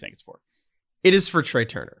 Who do you think it's for? It is for Trey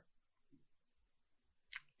Turner.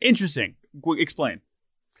 Interesting. Explain.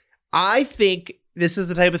 I think this is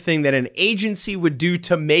the type of thing that an agency would do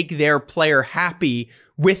to make their player happy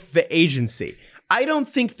with the agency. I don't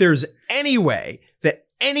think there's any way that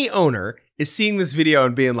any owner is seeing this video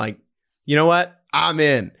and being like, you know what? I'm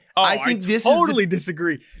in. Oh, I think this totally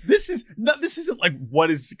disagree. This isn't like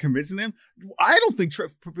what is convincing them. I don't think,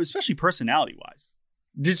 especially personality wise,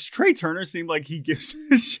 did Trey Turner seem like he gives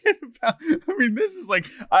a shit about? I mean, this is like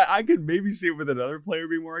I could maybe see it with another player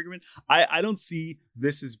being more argument. I don't see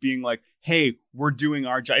this as being like, hey, we're doing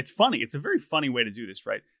our job. It's funny. It's a very funny way to do this,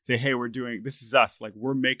 right? Say, hey, this is us. Like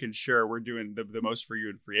we're making sure we're doing the most for you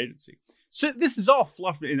in free agency. So this is all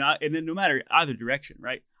fluff, and then no matter either direction,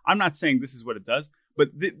 right? I'm not saying this is what it does, but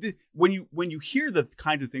when you hear the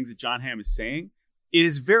kinds of things that John Hamm is saying, it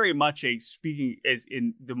is very much a speaking as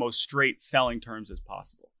in the most straight selling terms as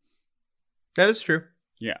possible. That is true.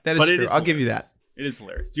 Yeah, that is true. I'll give you that. It is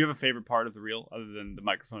hilarious. Do you have a favorite part of the reel other than the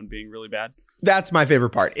microphone being really bad? That's my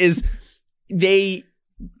favorite part. Is they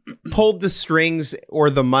pulled the strings or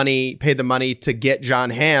the money, paid the money to get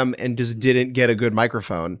John Hamm and just didn't get a good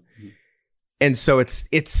microphone. Mm-hmm. And so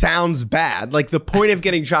it sounds bad. Like the point of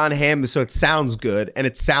getting John Hamm is so it sounds good and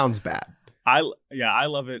it sounds bad. I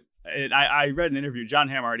love it. And I read an interview. John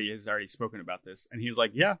Hamm has already spoken about this, and he was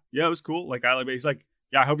like, "Yeah, it was cool." Like he's like,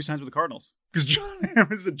 "Yeah, I hope he signs with the Cardinals," because John Hamm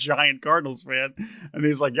is a giant Cardinals fan, and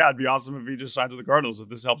he's like, "Yeah, it'd be awesome if he just signed with the Cardinals. If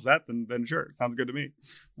this helps that, then sure, it sounds good to me."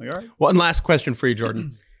 I'm like, all right. One last question for you,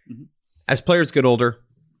 Jordan: mm-hmm. As players get older,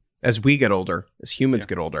 as we get older, as humans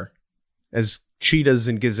get older, as cheetahs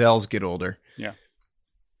and gazelles get older,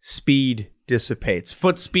 speed dissipates.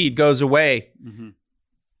 Foot speed goes away. Mm-hmm.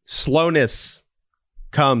 Slowness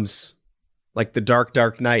comes like the dark,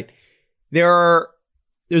 dark night.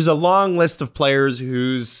 There's a long list of players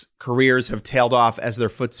whose careers have tailed off as their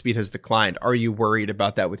foot speed has declined. Are you worried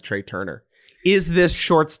about that with Trey Turner? Is this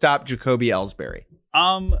shortstop Jacoby Ellsbury?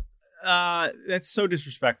 That's so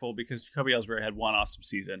disrespectful because Jacoby Ellsbury had one awesome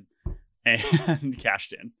season and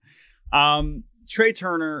cashed in. Trey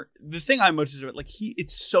Turner, the thing I'm most interested in,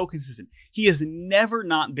 it's so consistent. He has never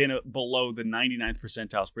not been below the 99th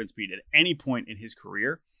percentile sprint speed at any point in his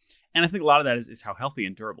career. And I think a lot of that is how healthy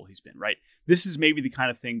and durable he's been, right? This is maybe the kind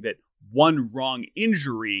of thing that one wrong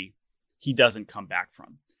injury, he doesn't come back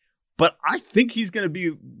from. But I think he's going to be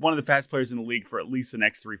one of the fastest players in the league for at least the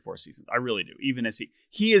next 3-4 seasons. I really do. Even as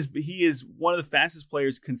he is one of the fastest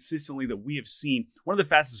players consistently that we have seen. One of the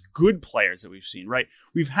fastest good players that we've seen, right?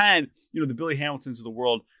 We've had, the Billy Hamiltons of the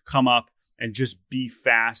world come up and just be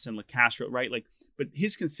fast, and LeCastro, right? But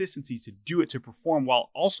his consistency to do it, to perform while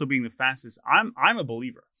also being the fastest, I'm a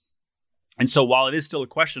believer. And so while it is still a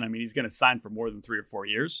question, he's going to sign for more than 3 or 4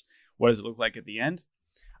 years. What does it look like at the end?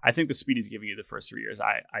 I think the speed he's giving you the first 3 years,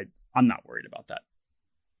 I'm not worried about that.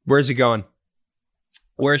 Where's he going?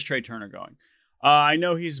 Where's Trey Turner going? I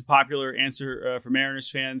know he's a popular answer for Mariners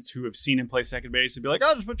fans who have seen him play second base and be like,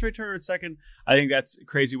 "Oh, just put Trey Turner at second." I think that's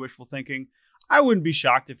crazy wishful thinking. I wouldn't be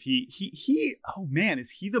shocked if he. Oh man, is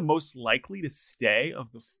he the most likely to stay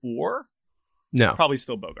of the 4? No, probably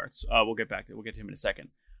still Bogarts. We'll get to him in a second.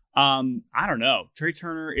 I don't know. Trey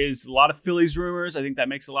Turner is a lot of Phillies rumors. I think that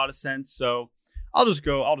makes a lot of sense. So I'll just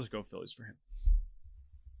go Phillies for him.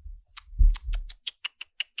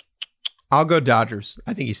 I'll go Dodgers.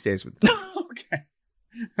 I think he stays with them. Okay.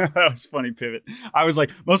 That was a funny pivot. I was like,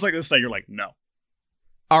 most likely to say, you're like, no.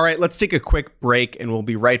 All right, let's take a quick break and we'll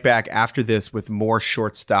be right back after this with more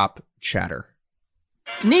shortstop chatter.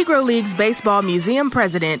 Negro Leagues Baseball Museum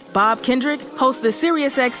President Bob Kendrick hosts the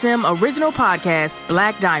SiriusXM original podcast,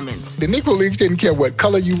 Black Diamonds. The Negro Leagues didn't care what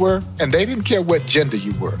color you were, and they didn't care what gender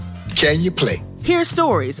you were. Can you play? Hear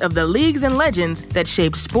stories of the leagues and legends that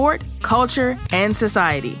shaped sport, culture, and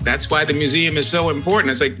society. That's why the museum is so important.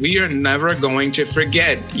 It's like, we are never going to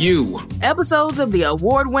forget you. Episodes of the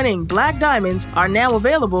award-winning Black Diamonds are now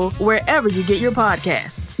available wherever you get your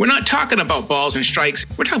podcasts. We're not talking about balls and strikes.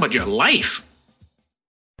 We're talking about your life.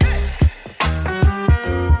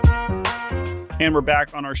 And we're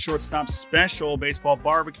back on our Shortstop special baseball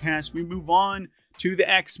barbacast. We move on to the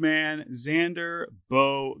X-Man, Xander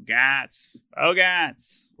Bogaerts.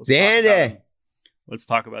 Let's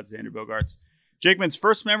talk about Xander Bogaerts. Jakeman's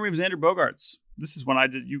first memory of Xander Bogaerts. This is when I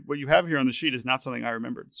did. What you have here on the sheet is not something I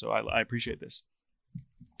remembered, so I appreciate this.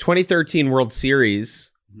 2013 World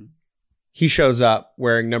Series. Mm-hmm. He shows up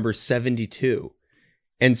wearing number 72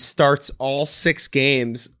 and starts all 6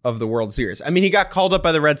 games of the World Series. He got called up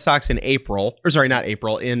by the Red Sox in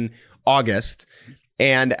August.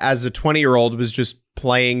 And as a 20-year-old was just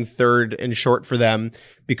playing third and short for them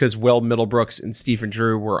because Will Middlebrooks and Stephen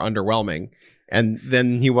Drew were underwhelming. And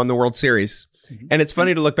then he won the World Series. Mm-hmm. And it's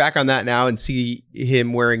funny to look back on that now and see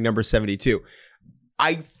him wearing number 72.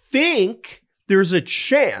 I think there's a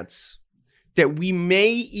chance that we may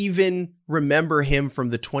even remember him from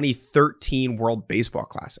the 2013 World Baseball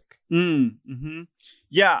Classic. Mm-hmm.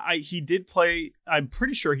 Yeah, he did play. I'm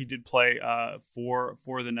pretty sure he did play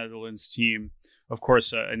for the Netherlands team. Of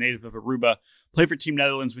course, a native of Aruba, played for Team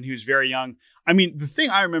Netherlands when he was very young. The thing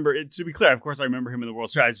I remember, to be clear, of course, I remember him in the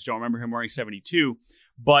World Series. I just don't remember him wearing 72.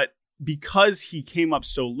 But because he came up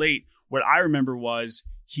so late, what I remember was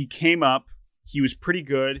he came up, he was pretty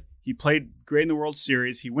good. He played great in the World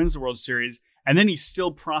Series. He wins the World Series. And then he's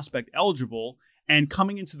still prospect eligible. And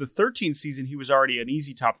coming into the 13th season, he was already an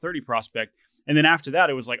easy top 30 prospect. And then after that,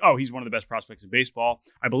 it was like, oh, he's one of the best prospects in baseball.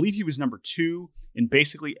 I believe he was number 2 in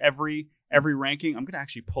basically every ranking. I'm going to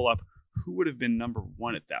actually pull up who would have been number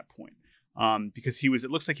 1 at that point. Because it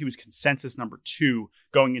looks like he was consensus number 2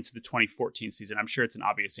 going into the 2014 season. I'm sure it's an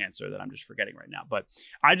obvious answer that I'm just forgetting right now. But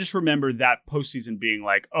I just remember that postseason being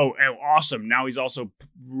like, oh, awesome. Now he's also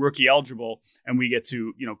rookie eligible. And we get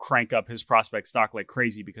to, crank up his prospect stock like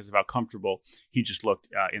crazy because of how comfortable he just looked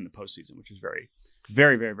in the postseason, which was very,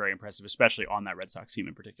 very, very, very impressive, especially on that Red Sox team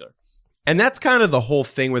in particular. And that's kind of the whole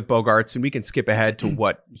thing with Bogaerts. And we can skip ahead to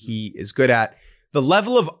what he is good at. The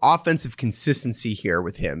level of offensive consistency here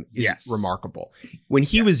with him is remarkable. When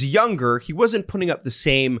he was younger, he wasn't putting up the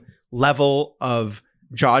same level of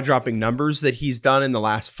jaw-dropping numbers that he's done in the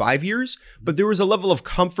last 5 years, but there was a level of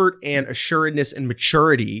comfort and assuredness and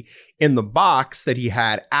maturity in the box that he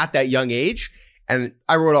had at that young age. And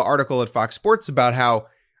I wrote an article at Fox Sports about how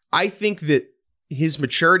I think that his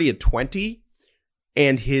maturity at 20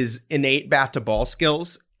 and his innate bat to ball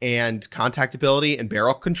skills and contact ability and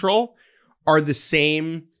barrel control are the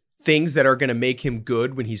same things that are going to make him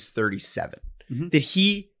good when he's 37. Mm-hmm. That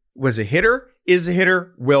he was a hitter, is a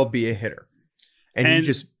hitter, will be a hitter. And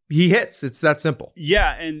he hits. It's that simple.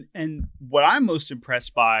 Yeah. And what I'm most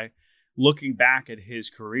impressed by looking back at his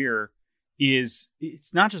career is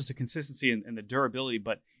it's not just the consistency and the durability,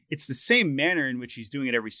 but it's the same manner in which he's doing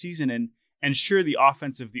it every season. And sure, the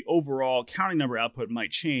overall counting number output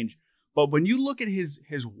might change. But when you look at his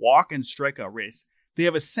walk and strikeout rates, they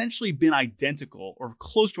have essentially been identical or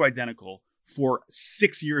close to identical for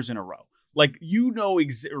 6 years in a row. Like,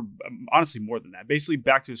 honestly, more than that. Basically,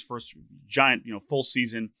 back to his first giant, full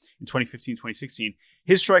season in 2015, 2016,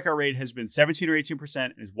 his strikeout rate has been 17 or 18%,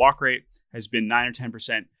 and his walk rate has been 9 or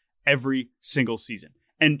 10% every single season.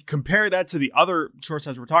 And compare that to the other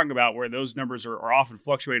shortstops we're talking about, where those numbers are often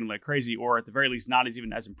fluctuating like crazy, or at the very least, not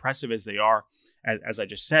even as impressive as they are, as I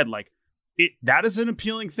just said. Like, that is an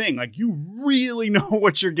appealing thing. Like, you really know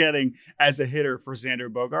what you're getting as a hitter for Xander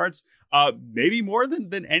Bogaerts. Maybe more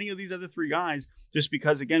than any of these other three guys, just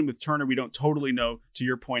because, again, with Turner, we don't totally know, to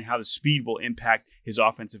your point, how the speed will impact his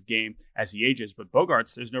offensive game as he ages. But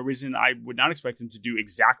Bogaerts, there's no reason I would not expect him to do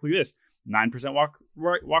exactly this. 9%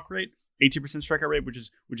 walk rate, 18% strikeout rate, which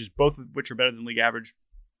is both of which are better than league average.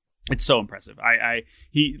 It's so impressive.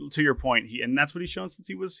 He to your point, and that's what he's shown since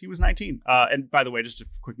he was 19. And by the way, just a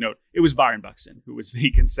quick note, it was Byron Buxton who was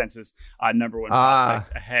the consensus number one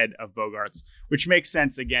prospect ahead of Bogaerts, which makes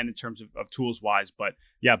sense again in terms of tools wise. But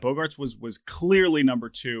yeah, Bogaerts was clearly number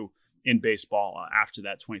 2 in baseball after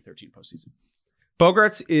that 2013 postseason.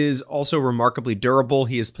 Bogaerts is also remarkably durable.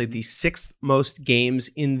 He has played the 6th most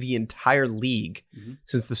games in the entire league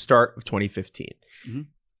since the start of 2015. Mm-hmm.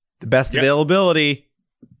 The best availability.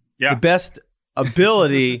 Yeah. The best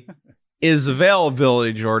ability is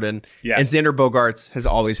availability, Jordan. Yes. And Xander Bogaerts has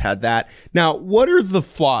always had that. Now, what are the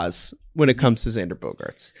flaws when it comes to Xander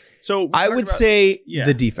Bogaerts? So I would say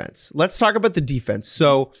the defense. Let's talk about the defense.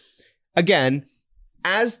 So again,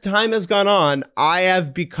 as time has gone on, I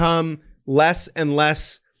have become less and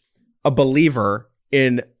less a believer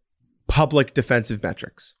in public defensive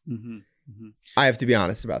metrics. Mm-hmm. Mm-hmm. I have to be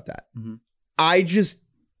honest about that. Mm-hmm. I just,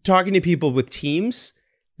 talking to people with teams,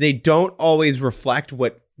 they don't always reflect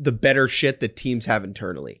what the better shit that teams have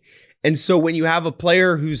internally. And so when you have a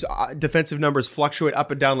player whose defensive numbers fluctuate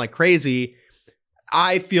up and down like crazy,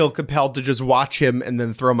 I feel compelled to just watch him and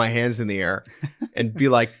then throw my hands in the air and be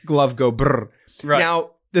like, glove go brr. Right.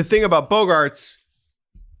 Now, the thing about Bogaerts,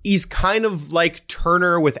 he's kind of like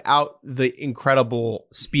Turner without the incredible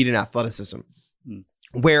speed and athleticism,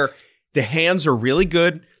 where the hands are really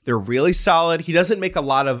good. They're really solid. He doesn't make a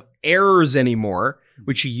lot of errors anymore,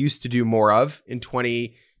 which he used to do more of. In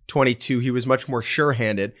 2022, he was much more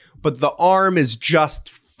sure-handed, but the arm is just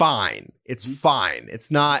fine. It's fine. It's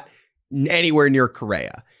not anywhere near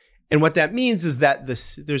Correa. And what that means is that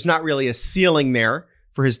there's not really a ceiling there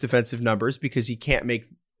for his defensive numbers because he can't make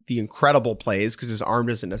the incredible plays because his arm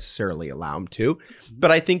doesn't necessarily allow him to.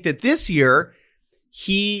 But I think that this year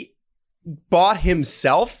he bought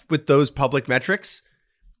himself with those public metrics,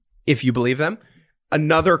 if you believe them,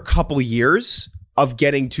 another couple years of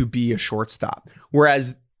getting to be a shortstop.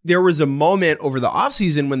 Whereas there was a moment over the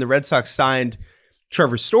offseason when the Red Sox signed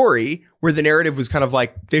Trevor Story where the narrative was kind of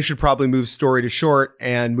like they should probably move Story to short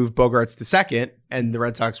and move Bogaerts to second. And the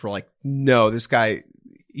Red Sox were like, no, this guy,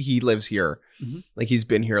 he lives here. Mm-hmm. Like he's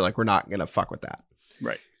been here. Like we're not going to fuck with that.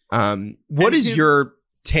 Right. What is your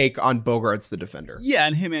take on Bogaerts, the defender? Yeah.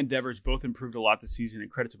 And him and Devers both improved a lot this season,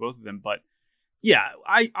 and credit to both of them. But yeah,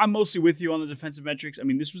 I'm mostly with you on the defensive metrics. I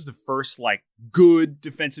mean, this was the first like good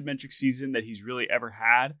defensive metric season that he's really ever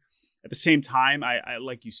had. At the same time, I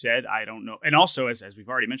like you said, I don't know. And also, as we've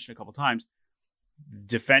already mentioned a couple times,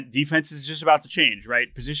 defense is just about to change,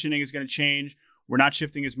 right? Positioning is going to change. We're not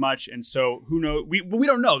shifting as much. And so who knows? We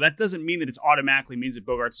don't know. That doesn't mean that it's automatically means that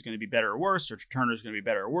Bogaerts is going to be better or worse, or Turner is going to be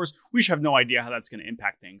better or worse. We just have no idea how that's going to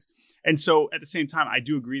impact things. And so at the same time, I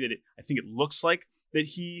do agree that I think it looks like that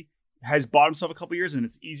he has bought himself a couple years, and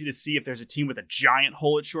it's easy to see if there's a team with a giant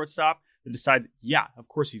hole at shortstop that decide, yeah, of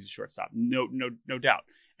course he's a shortstop. No doubt.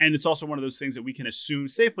 And it's also one of those things that we can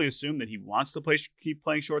safely assume that he wants to keep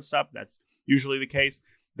playing shortstop. That's usually the case.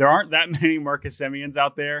 There aren't that many Marcus Semyons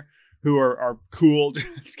out there who are cool,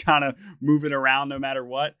 just kind of moving around no matter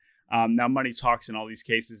what. Now money talks in all these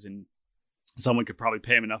cases, and someone could probably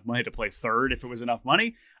pay him enough money to play third if it was enough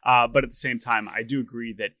money. But at the same time, I do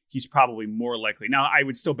agree that he's probably more likely. Now, I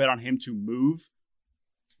would still bet on him to move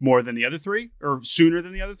more than the other three or sooner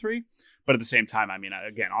than the other three. But at the same time, I mean,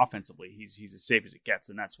 again, offensively, he's as safe as it gets.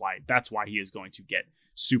 And that's why he is going to get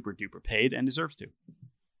super duper paid and deserves to.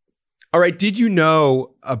 All right. Did you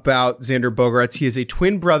know about Xander Bogaerts? He is a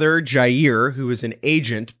twin brother, Jair, who is an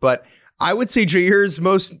agent, but I would say Jair is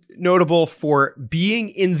most notable for being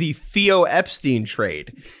in the Theo Epstein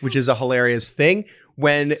trade, which is a hilarious thing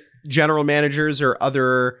when general managers or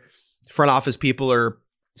other front office people or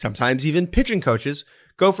sometimes even pitching coaches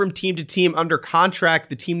go from team to team under contract.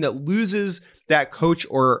 The team that loses that coach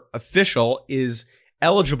or official is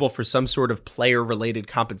eligible for some sort of player related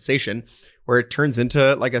compensation where it turns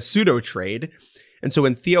into like a pseudo trade. And so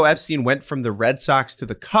when Theo Epstein went from the Red Sox to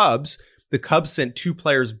the Cubs sent 2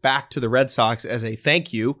 players back to the Red Sox as a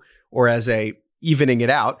thank you or as a evening it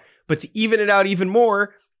out. But to even it out even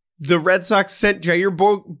more, the Red Sox sent Jair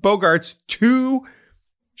Bogaerts to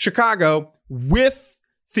Chicago with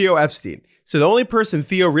Theo Epstein. So the only person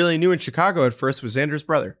Theo really knew in Chicago at first was Xander's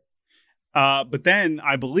brother. But then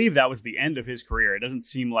I believe that was the end of his career. It doesn't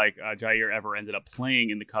seem like Jair ever ended up playing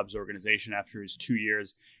in the Cubs organization after his 2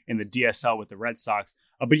 years in the DSL with the Red Sox.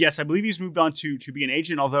 But yes, I believe he's moved on to be an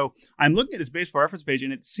agent, although I'm looking at his baseball reference page,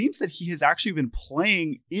 and it seems that he has actually been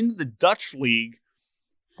playing in the Dutch league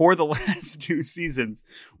for the last 2 seasons,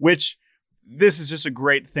 which this is just a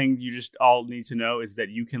great thing you just all need to know is that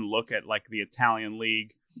you can look at like the Italian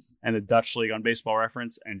league and the Dutch league on baseball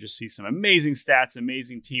reference and just see some amazing stats,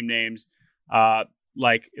 amazing team names.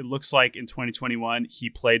 Like it looks like in 2021, he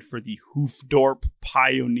played for the Hoofddorp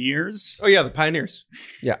Pioneers. Oh yeah, the Pioneers.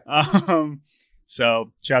 Yeah.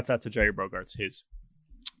 So shouts out to Jair Bogaerts, his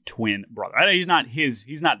twin brother. He's not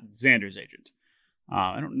Xander's agent.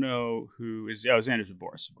 I don't know who is. Oh, Xander's with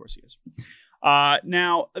Boris. Of course he is.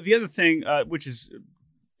 Now the other thing, which is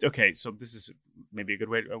okay. So this is maybe a good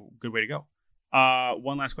way to go.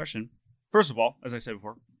 One last question. First of all, as I said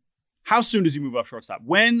before, how soon does he move up shortstop?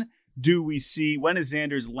 When is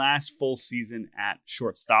Xander's last full season at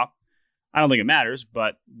shortstop? I don't think it matters,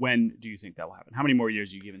 but when do you think that will happen? How many more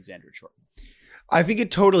years are you giving Xander at short? I think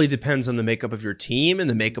it totally depends on the makeup of your team and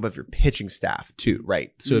the makeup of your pitching staff too,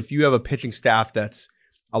 right? So if you have a pitching staff that's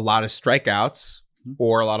a lot of strikeouts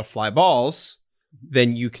or a lot of fly balls,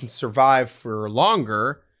 then you can survive for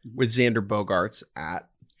longer with Xander Bogaerts at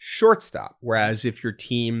shortstop. Whereas if your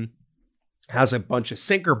team has a bunch of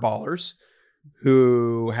sinker ballers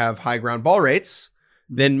who have high ground ball rates,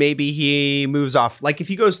 then maybe he moves off. Like if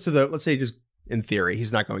he goes to let's say just in theory,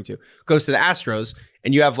 he's not going to, goes to the Astros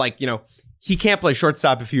and you have he can't play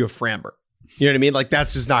shortstop if you have Framber. You know what I mean? Like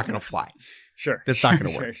that's just not going to fly. Sure. That's not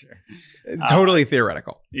going to work. Sure. Totally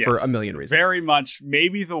theoretical for a million reasons. Very much.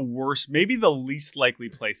 Maybe the worst, maybe the least likely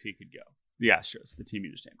place he could go. The Astros, the team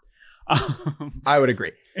you just named. I would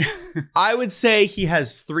agree. I would say he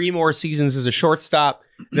has 3 more seasons as a shortstop,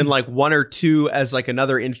 then like 1 or 2 as like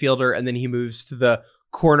another infielder, and then he moves to the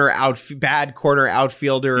bad corner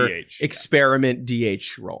outfielder DH, experiment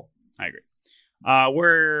DH role. I agree.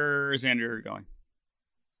 Where is Xander going?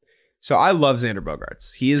 So I love Xander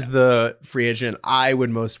Bogaerts. He is the free agent I would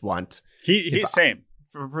most want. He's same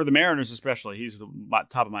for the Mariners, especially. He's the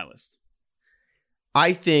top of my list.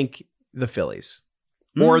 I think the Phillies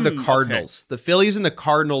or the Cardinals. Okay. The Phillies and the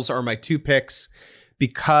Cardinals are my 2 picks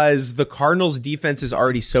because the Cardinals defense is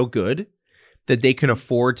already so good that they can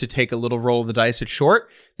afford to take a little roll of the dice at short.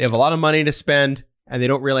 They have a lot of money to spend and they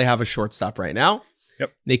don't really have a shortstop right now.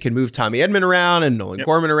 Yep. They can move Tommy Edman around and Nolan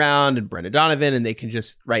Gorman around and Brendan Donovan, and they can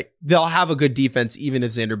just, they'll have a good defense even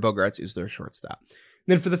if Xander Bogaerts is their shortstop. And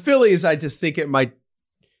then for the Phillies, I just think it might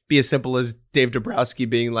be as simple as Dave Dombrowski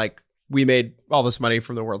being like, we made all this money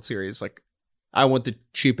from the World Series. Like, I want the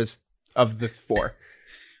cheapest of the 4.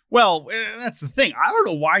 Well, that's the thing. I don't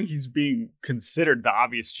know why he's being considered the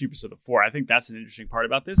obvious cheapest of the 4. I think that's an interesting part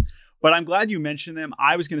about this. But I'm glad you mentioned them.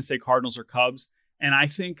 I was going to say Cardinals or Cubs. And I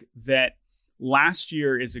think that last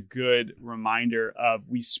year is a good reminder of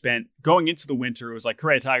we spent going into the winter. It was like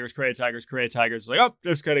Correa Tigers. Like, oh,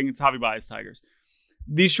 just kidding. It's Javi Baez Tigers.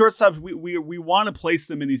 These shortstops, we want to place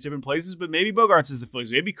them in these different places, but maybe Bogaerts is the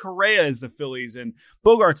Phillies. Maybe Correa is the Phillies and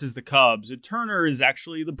Bogaerts is the Cubs. And Turner is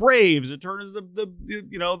actually the Braves. And Turner is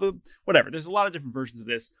the whatever. There's a lot of different versions of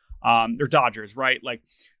this. They're Dodgers, right? Like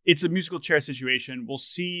it's a musical chair situation. We'll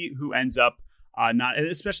see who ends up. Not, and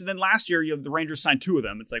especially then last year, the Rangers signed 2 of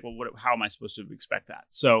them. It's like, well, how am I supposed to expect that?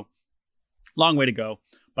 So long way to go.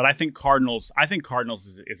 But I think Cardinals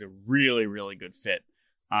is a really, really good fit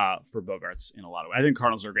for Bogaerts in a lot of ways. I think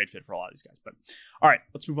Cardinals are a great fit for a lot of these guys. But all right,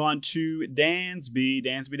 let's move on to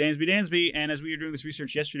Dansby. And as we were doing this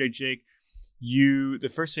research yesterday, Jake,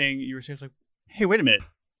 the first thing you were saying was like, hey, wait a minute.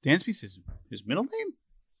 Dansby's his middle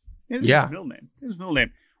name? Yeah. His middle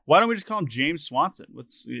name. Why don't we just call him James Swanson?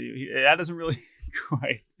 That doesn't really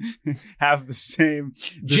quite have the same.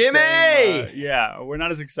 Jimmy! We're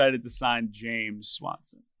not as excited to sign James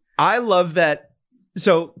Swanson. I love that.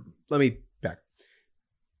 So let me back.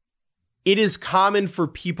 It is common for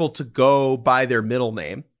people to go by their middle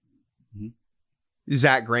name. Mm-hmm.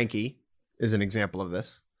 Zach Greinke is an example of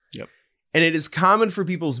this. Yep. And it is common for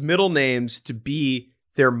people's middle names to be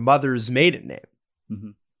their mother's maiden name. Mm-hmm.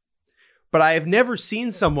 But I have never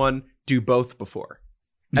seen someone do both before.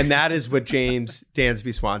 And that is what James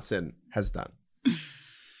Dansby Swanson has done.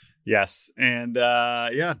 Yes. And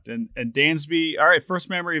and Dansby. All right. First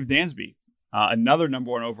memory of Dansby. Another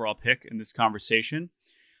number 1 overall pick in this conversation.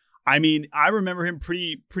 I mean, I remember him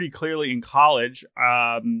pretty clearly in college.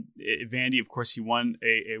 Vandy, of course, he won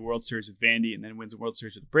a World Series with Vandy and then wins a World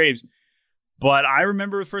Series with the Braves. But I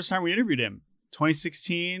remember the first time we interviewed him,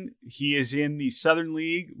 2016. He is in the Southern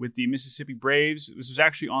League with the Mississippi Braves. This was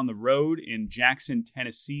actually on the road in Jackson,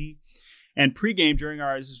 Tennessee. And pregame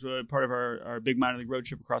this is part of our big minor league road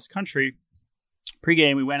trip across the country.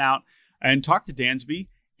 Pregame, we went out and talked to Dansby.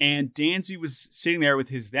 And Dansby was sitting there with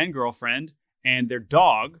his then girlfriend and their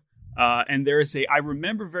dog. And there is I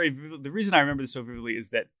remember very vividly, the reason I remember this so vividly is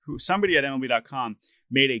that somebody at MLB.com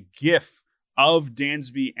made a GIF of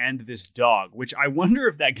Dansby and this dog, which I wonder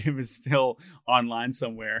if that GIF is still online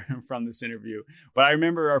somewhere from this interview. But I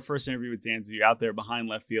remember our first interview with Dansby out there behind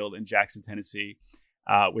left field in Jackson, Tennessee,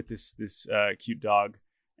 with this cute dog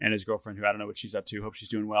and his girlfriend, who I don't know what she's up to. Hope she's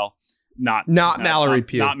doing well. Not Mallory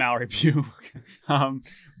Pugh. Not Mallory Pugh.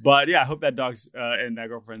 But yeah, I hope that dog's and that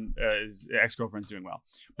girlfriend, his ex-girlfriend's doing well.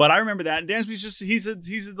 But I remember that. And Dansby's he's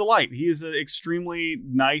a delight. He is an extremely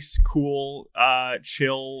nice, cool,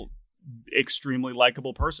 chill, extremely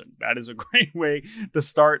likable person. That is a great way to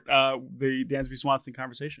start the Dansby Swanson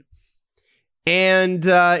conversation. And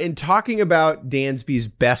in talking about Dansby's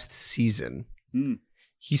best season,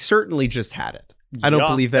 he certainly just had it. I don't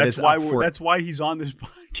believe that is up for. That's why he's on this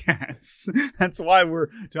podcast. That's why we're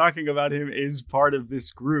talking about him as part of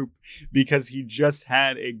this group, because he just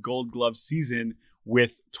had a Gold Glove season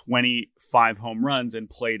with 25 home runs and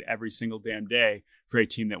played every single damn day for a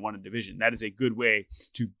team that won a division. That is a good way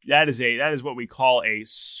to. That is what we call a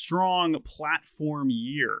strong platform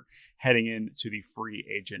year heading into the free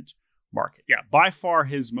agent market. Yeah, by far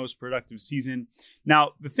his most productive season.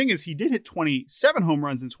 Now, the thing is, he did hit 27 home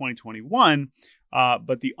runs in 2021.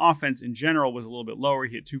 But the offense in general was a little bit lower.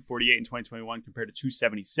 He hit 248 in 2021 compared to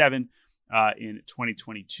 277 in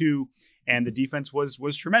 2022. And the defense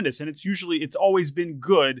was tremendous. And it's always been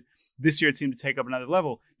good. This year it seemed to take up another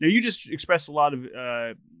level. Now, you just expressed a lot of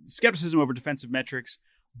skepticism over defensive metrics.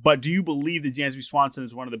 But do you believe that Dansby Swanson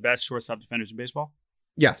is one of the best shortstop defenders in baseball?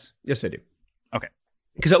 Yes. Yes, I do. Okay.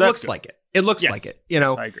 Because it looks like it. It looks like it. You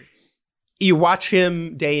know, yes, I agree. You watch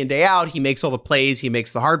him day in, day out. He makes all the plays. He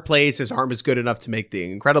makes the hard plays. His arm is good enough to make the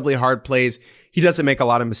incredibly hard plays. He doesn't make a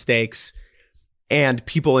lot of mistakes. And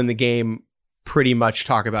people in the game pretty much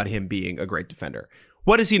talk about him being a great defender.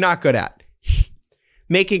 What is he not good at?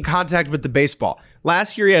 Making contact with the baseball.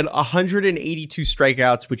 Last year, he had 182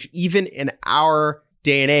 strikeouts, which even in our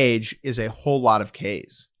day and age is a whole lot of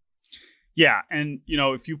Ks. Yeah, and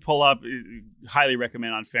if you pull up, highly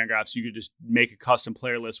recommend on Fangraphs, you could just make a custom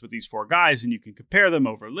player list with these 4 guys, and you can compare them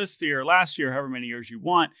over this year, last year, however many years you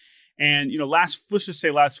want. And let's just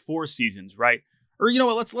say last 4 seasons, right? Or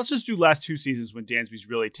let's just do last 2 seasons when Dansby's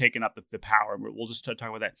really taken up the power. We'll just talk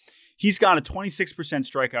about that. He's got a 26%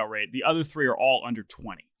 strikeout rate. The other 3 are all under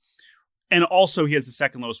 20, and also he has the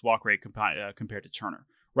second lowest walk rate compared to Turner,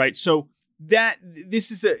 right? So that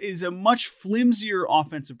this is a much flimsier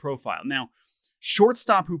offensive profile. Now,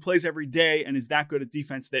 shortstop who plays every day and is that good at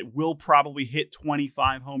defense that will probably hit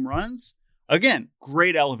 25 home runs. Again,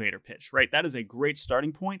 great elevator pitch, right? That is a great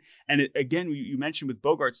starting point. And again, you mentioned with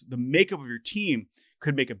Bogaerts, the makeup of your team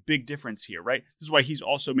could make a big difference here, right? This is why he's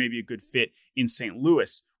also maybe a good fit in St.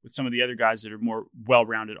 Louis with some of the other guys that are more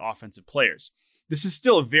well-rounded offensive players. This is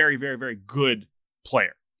still a very, very, very good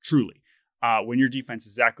player, truly. When your defense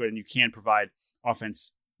is that good and you can provide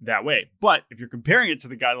offense that way. But if you're comparing it to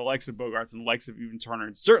the guy the likes of Bogaerts and the likes of even Turner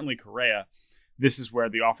and certainly Correa, this is where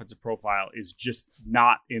the offensive profile is just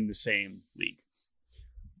not in the same league.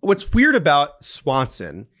 What's weird about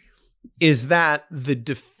Swanson is that the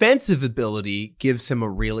defensive ability gives him a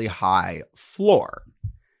really high floor.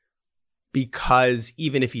 Because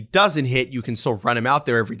even if he doesn't hit, you can still run him out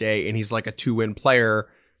there every day and he's like a 2-win player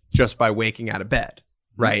just by waking out of bed,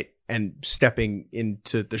 right? And stepping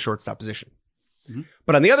into the shortstop position. Mm-hmm.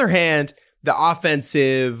 But on the other hand, the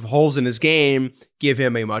offensive holes in his game give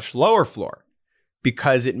him a much lower floor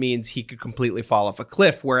because it means he could completely fall off a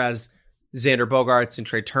cliff. Whereas Xander Bogaerts and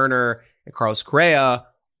Trey Turner and Carlos Correa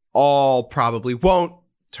all probably won't.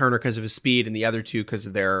 Turner because of his speed and the other two because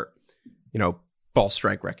of their, ball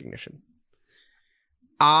strike recognition.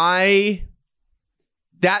 That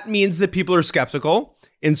means that people are skeptical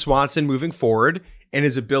in Swanson moving forward and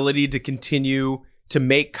his ability to continue to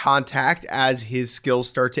make contact as his skills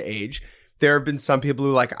start to age. There have been some people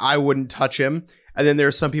who I wouldn't touch him. And then there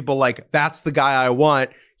are some people that's the guy I want.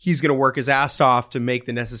 He's going to work his ass off to make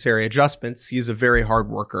the necessary adjustments. He's a very hard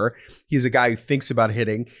worker. He's a guy who thinks about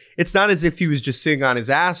hitting. It's not as if he was just sitting on his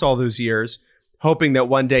ass all those years, hoping that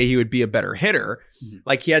one day he would be a better hitter.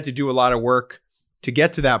 Mm-hmm. He had to do a lot of work to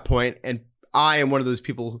get to that point. And I am one of those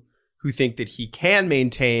people who think that he can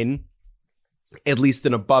maintain at least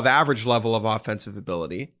an above average level of offensive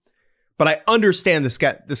ability. But I understand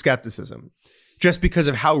the skepticism just because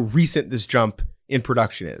of how recent this jump in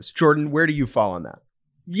production is. Jordan, where do you fall on that?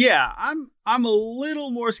 Yeah, I'm a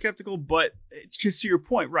little more skeptical, but just to your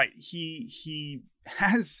point, right? He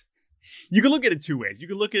has. You can look at it two ways. You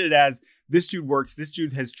can look at it as this dude works. This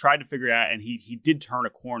dude has tried to figure it out, and he did turn a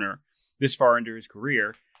corner this far into his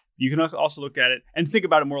career. You can also look at it and think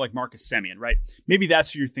about it more like Marcus Semien, right? Maybe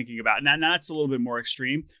that's who you're thinking about. Now that's a little bit more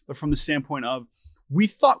extreme, but from the standpoint of we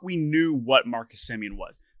thought we knew what Marcus Semien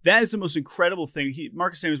was. That is the most incredible thing.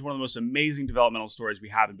 Marcus Semien is one of the most amazing developmental stories we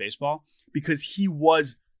have in baseball because he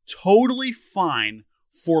was totally fine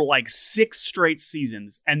for 6 straight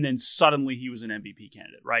seasons, and then suddenly he was an MVP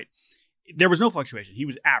candidate, right? There was no fluctuation. He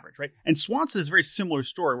was average, right? And Swanson is a very similar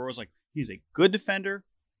story where it was he's a good defender.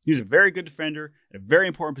 He's a very good defender at a very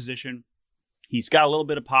important position. He's got a little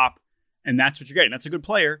bit of pop, and that's what you're getting. That's a good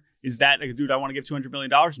player. Is that a dude I want to give $200 million?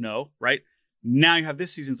 No, right? Now you have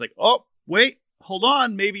this season. It's oh, wait, hold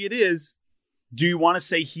on. Maybe it is. Do you want to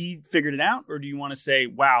say he figured it out? Or do you want to say,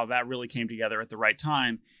 wow, that really came together at the right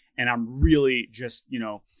time? And I'm really just,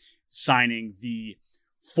 signing the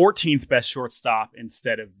 14th best shortstop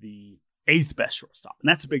instead of the 8th best shortstop. And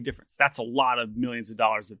that's a big difference. That's a lot of millions of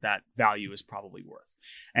dollars that value is probably worth.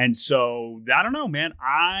 And so I don't know, man.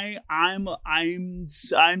 I'm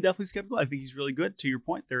definitely skeptical. I think he's really good. To your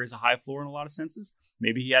point, there is a high floor in a lot of senses.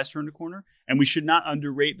 Maybe he has turned a corner, and we should not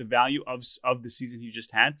underrate the value of the season he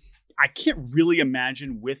just had. I can't really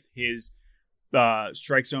imagine with his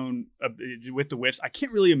strike zone with the whiffs. I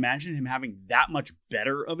can't really imagine him having that much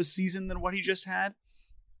better of a season than what he just had,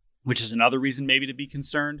 which is another reason maybe to be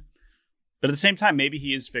concerned. But at the same time, maybe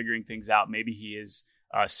he is figuring things out. Maybe he is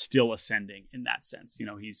still ascending in that sense.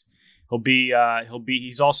 He's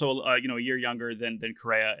also a year younger than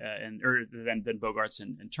Correa than Bogaerts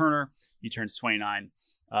and Turner. He turns 29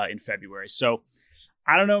 in February. So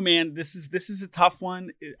I don't know, man. This is a tough one.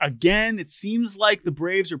 Again, it seems like the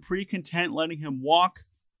Braves are pretty content letting him walk.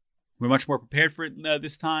 We're much more prepared for it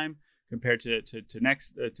this time compared to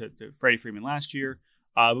Freddie Freeman last year.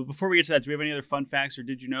 But before we get to that, do we have any other fun facts or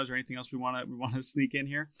did you knows or anything else we want to sneak in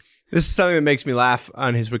here? This is something that makes me laugh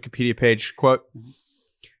on his Wikipedia page. Quote,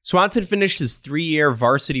 Swanson finished his 3-year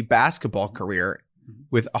varsity basketball career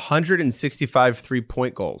with 165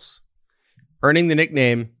 three-point goals, earning the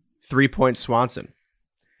nickname 3-Point Swanson.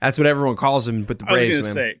 That's what everyone calls him with the Braves. I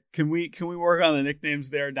was going to say, can we work on the nicknames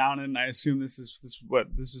there down in? I assume this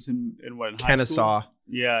was in high Kennesaw. School?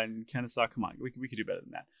 Yeah, in Kennesaw. Come on, we could do better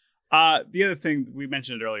than that. The other thing we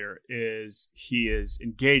mentioned earlier is he is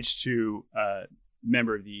engaged to a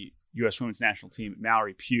member of the U.S. Women's National Team,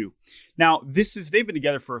 Mallory Pugh. Now, they've been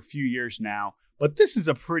together for a few years now, but this is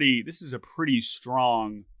a pretty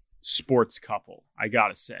strong sports couple, I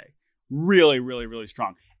gotta say. Really, really, really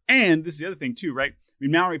strong. And this is the other thing too, right? I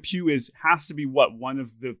mean, Mallory Pugh has to be one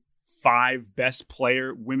of the 5 best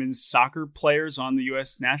women's soccer players on the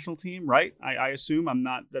U.S. national team, right? I assume. I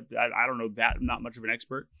don't know that. I'm not much of an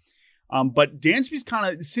expert. But Dansby's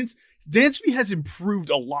Dansby has improved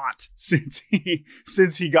a lot since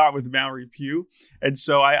he got with Mallory Pugh. And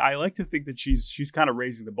so I like to think that she's kind of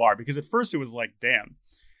raising the bar, because at first it was damn.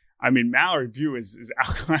 I mean, Mallory Pugh is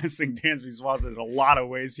outclassing Dansby Swanson in a lot of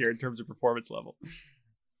ways here in terms of performance level.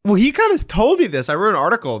 Well, he kind of told me this. I wrote an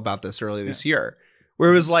article about this earlier this year, where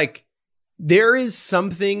it was there is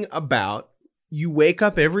something about you wake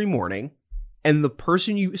up every morning and the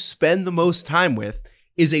person you spend the most time with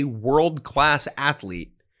is a world-class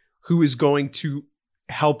athlete who is going to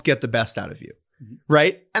help get the best out of you,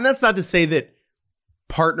 right? And that's not to say that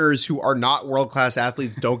partners who are not world-class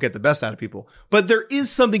athletes don't get the best out of people, but there is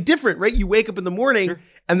something different, right? You wake up in the morning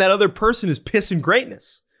and that other person is pissing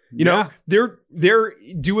greatness. You know, they're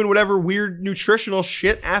doing whatever weird nutritional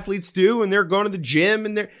shit athletes do, and they're going to the gym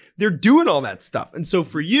and they're doing all that stuff. And so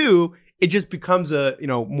for you, it just becomes a,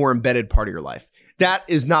 more embedded part of your life. That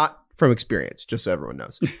is not from experience, just so everyone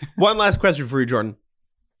knows. One last question for you, Jordan.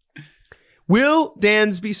 Will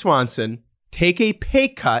Dansby Swanson take a pay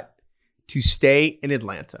cut to stay in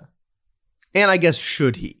Atlanta? And I guess,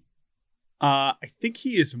 should he? I think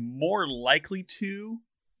he is more likely to.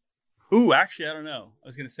 Ooh, actually, I don't know. I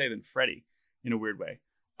was going to say than Freddie in a weird way.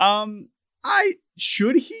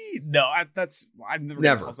 Should he? No, I'm never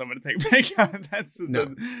going to tell someone to take a pay cut. That's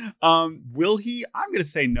no. Will he? I'm going to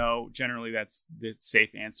say no. Generally, that's the safe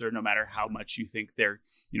answer, no matter how much you think they're,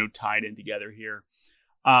 tied in together here.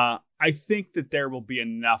 I think that there will be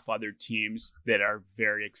enough other teams that are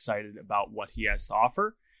very excited about what he has to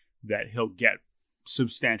offer that he'll get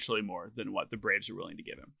substantially more than what the Braves are willing to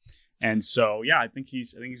give him. And so, yeah, I think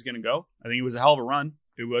he's going to go. I think it was a hell of a run.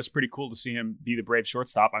 It was pretty cool to see him be the Braves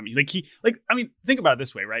shortstop. I mean, think about it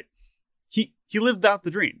this way, right? He lived out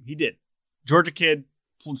the dream. He did. Georgia kid,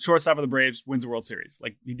 shortstop of the Braves, wins the World Series.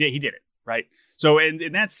 Like he did it, right? So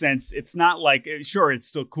in that sense, it's not like, sure, it's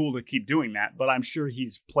still cool to keep doing that, but I'm sure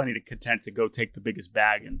he's plenty content to go take the biggest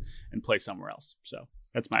bag and play somewhere else. So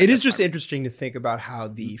it is just interesting to think about how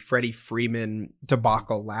the Freddie Freeman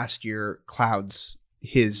debacle last year clouds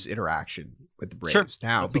his interaction with the Braves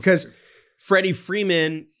now, because Freddie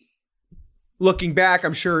Freeman, looking back,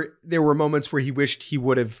 I'm sure there were moments where he wished he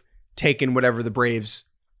would have taken whatever the Braves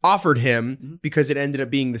offered him because it ended up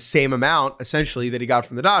being the same amount essentially that he got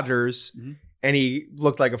from the Dodgers, and he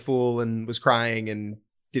looked like a fool and was crying and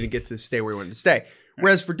didn't get to stay where he wanted to stay.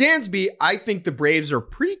 Whereas for Dansby, I think the Braves are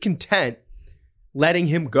pretty content letting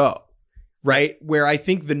him go, right? Where I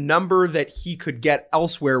think the number that he could get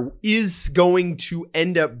elsewhere is going to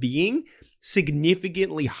end up being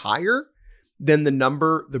significantly higher than the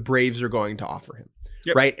number the Braves are going to offer him,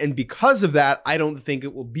 right? And because of that, I don't think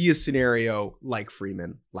it will be a scenario like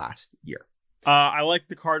Freeman last year. I like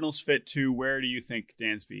the Cardinals fit too. Where do you think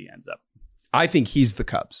Dansby ends up? I think he's the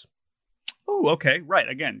Cubs. Oh, okay. Right.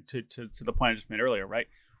 Again, to the point I just made earlier, right?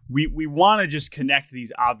 We want to just connect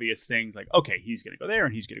these obvious things like, okay, he's going to go there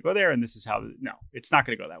and he's going to go there. And this is how, no, it's not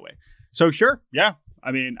going to go that way. So sure. Yeah.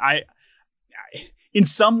 I mean, I in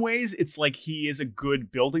some ways it's like he is a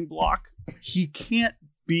good building block. He can't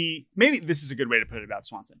be, maybe this is a good way to put it about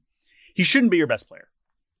Swanson. He shouldn't be your best player.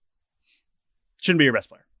 Shouldn't be your best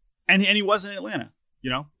player. And he wasn't in Atlanta,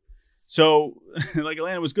 So like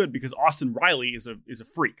Atlanta was good because Austin Riley is a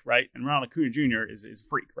freak, right? And Ronald Acuna Jr. is a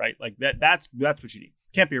freak, right? Like that's what you need.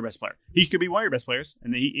 Can't be your best player. He could be one of your best players,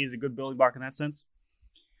 and he is a good building block in that sense.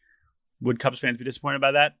 Would Cubs fans be disappointed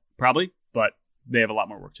by that? Probably, but they have a lot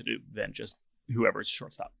more work to do than just whoever's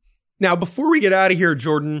shortstop. Now, before we get out of here,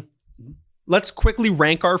 Jordan, let's quickly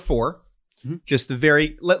rank our four. Just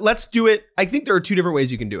let's do it. I think there are two different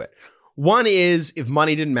ways you can do it. One is if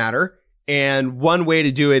money didn't matter. And one way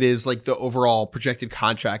to do it is like the overall projected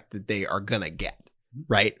contract that they are going to get,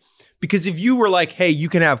 right? Because if you were like, hey, you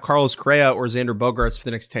can have Carlos Correa or Xander Bogaerts for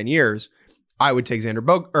the next 10 years, I would take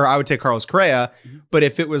I would take Carlos Correa. But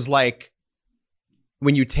if it was like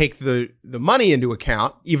when you take the money into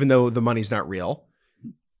account, even though the money's not real,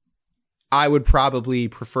 I would probably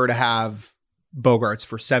prefer to have Bogaerts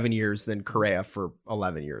for 7 years than Correa for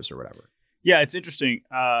 11 years or whatever. Yeah, it's interesting.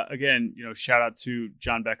 Again, shout out to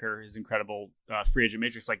John Becker, his incredible free agent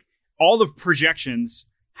matrix. Like all the projections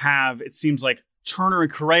have, it seems like Turner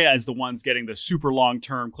and Correa as the ones getting the super long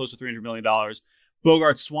term, close to $300 million.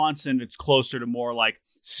 Bogart Swanson, it's closer to more like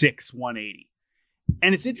 180.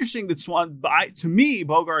 And it's interesting that to me,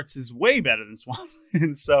 Bogarts is way better than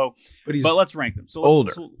Swanson. So, but let's rank them. So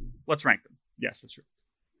let's rank them. Yes, that's true.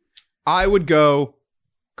 I would go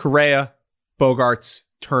Correa, Bogarts,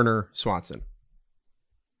 Turner, Swanson.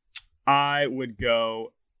 I would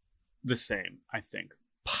go the same, I think.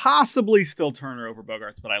 Possibly still Turner over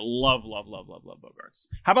Bogarts, but I love Bogarts.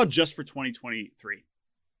 How about just for 2023?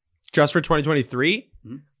 Just for 2023?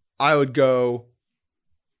 I would go...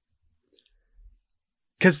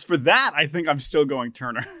 Because for that, I think I'm still going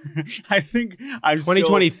Turner. I think I'm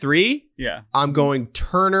 2023? Yeah. I'm going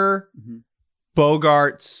Turner,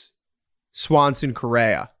 Bogarts, Swanson,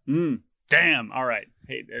 Correa. Damn. All right.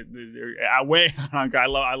 Hey, I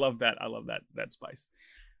love that. I love that spice.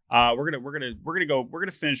 We're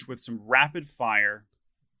gonna finish with some rapid fire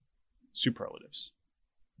superlatives.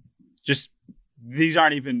 Just these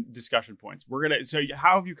aren't even discussion points. So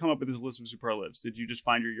how have you come up with this list of superlatives? Did you just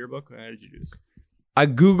find your yearbook? How did you do this? I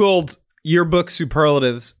Googled yearbook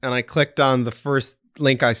superlatives and I clicked on the first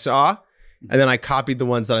link I saw, and then I copied the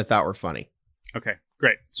ones that I thought were funny. Okay.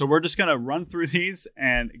 Great. So we're just going to run through these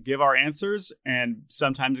and give our answers and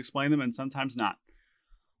sometimes explain them and sometimes not.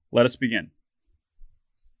 Let us begin.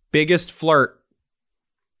 Biggest flirt.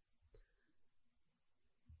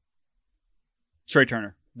 Trey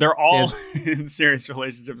Turner. They're all in serious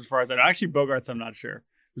relationships as far as I know. Actually, Bogarts, I'm not sure.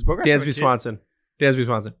 Was Bogarts Dansby Swanson. Dansby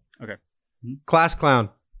Swanson. Okay. Mm-hmm. Class clown.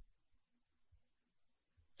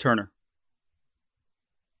 Turner.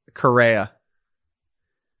 Correa.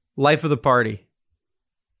 Life of the party.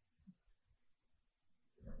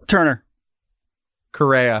 Turner.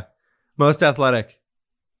 Correa. Most athletic.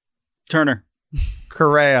 Turner.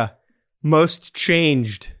 Correa. Most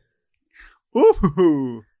changed.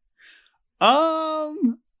 Ooh.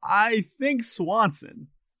 I think Swanson.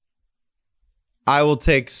 I will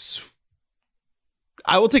take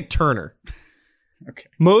Turner. Okay.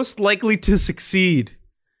 Most likely to succeed.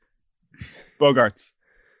 Bogarts.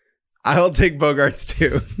 I'll take Bogarts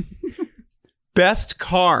too. Best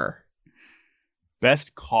car.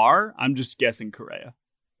 Best car? I'm just guessing Correa.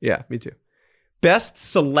 Yeah, me too. Best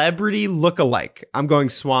celebrity lookalike. I'm going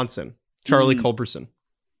Swanson. Charlie Culberson.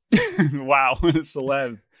 Wow, a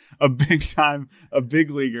celeb. A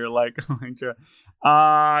big leaguer like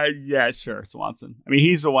yeah, sure, Swanson. I mean,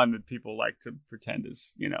 he's the one that people like to pretend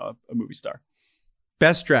is, a movie star.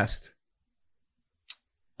 Best dressed.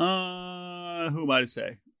 Who am I to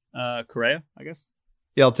say? Correa, I guess.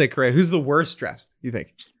 Yeah, I'll take Correa. Who's the worst dressed, you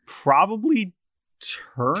think? Probably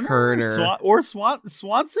Turner.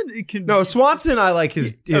 Swanson. It can. No, Swanson. I like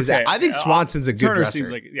his. Okay, I think Swanson's a good Turner dresser.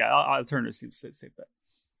 seems like Turner seems safe bet.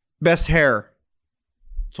 Best hair.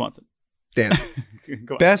 Swanson. Damn.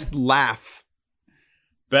 Best laugh.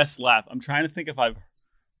 Best laugh. I'm trying to think if I've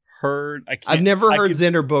heard. I've never heard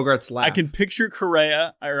Xander Bogaerts laugh. I can picture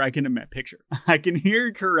Correa, or I can I can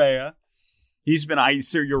hear Correa. He's been.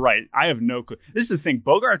 Sir, you're right. I have no clue. This is the thing.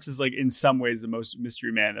 Bogarts is like in some ways the most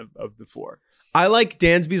mystery man of the four. I like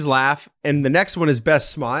Dansby's laugh, and the next one is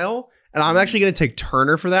best smile, and I'm actually going to take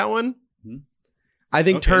Turner for that one. Mm-hmm. I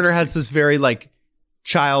think Turner has this very like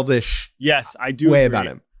childish. Yes, I do way agree. about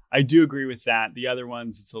him. I do agree with that. The other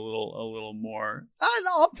ones, it's a little more.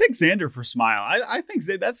 I'll take Xander for smile. I think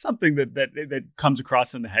that's something that comes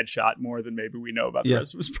across in the headshot more than maybe we know about the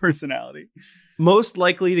rest of his personality. Most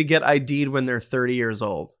likely to get ID'd when they're 30 years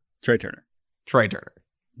old. Trey Turner.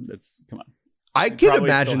 Come on. I can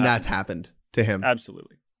imagine that's happened to him.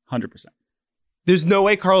 Absolutely. 100%. There's no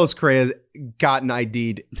way Carlos Correa's gotten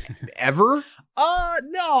ID'd ever.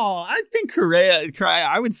 No, I think Correa,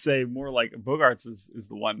 I would say more like Bogarts is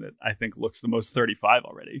the one that I think looks the most 35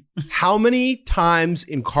 already. How many times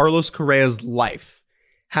in Carlos Correa's life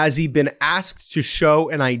has he been asked to show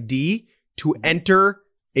an ID to enter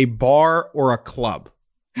a bar or a club?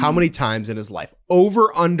 How many times in his life? Over,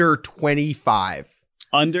 under 25?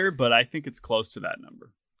 Under, but I think it's close to that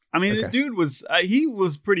number. I mean, the dude was, he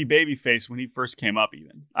was pretty baby-faced when he first came up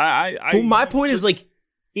even. My point is like,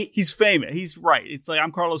 he's famous. He's right. It's like,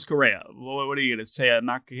 I'm Carlos Correa. What are you going to say?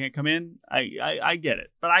 Can't come in? I get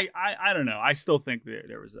it. But I don't know. I still think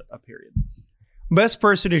there was a period. Best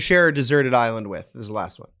person to share a deserted island with is the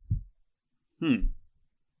last one.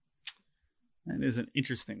 That is an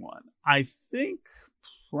interesting one. I think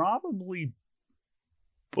probably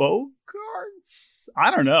Bogarts.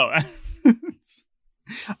 I don't know.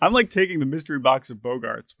 I'm like taking the mystery box of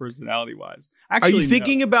Bogarts personality wise. Actually, are you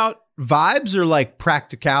thinking about vibes or like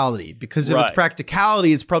practicality? Because if it's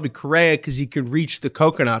practicality, it's probably Correa because he can reach the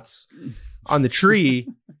coconuts on the tree,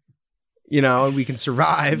 and we can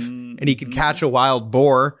survive, and he can catch a wild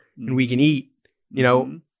boar and we can eat,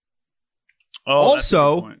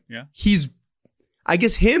 Also, I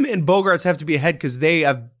guess him and Bogarts have to be ahead because they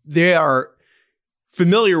are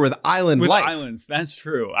familiar with island life. Islands, that's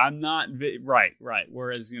true. I'm not right.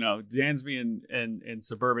 Whereas Dansby in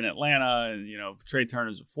suburban Atlanta, and Trey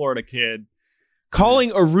Turner's a Florida kid.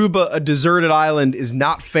 Calling Aruba a deserted island is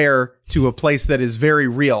not fair to a place that is very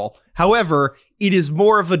real. However, it is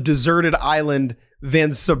more of a deserted island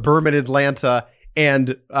than suburban Atlanta and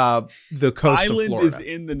the coast island of Florida. Is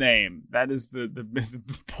in the name. That is the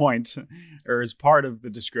point, or is part of the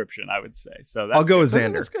description, I would say. So I'll go with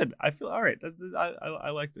Xander. That's good. I feel all right. I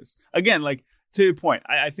like this. Again, like to your point,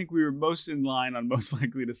 I think we were most in line on most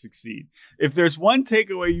likely to succeed. If there's one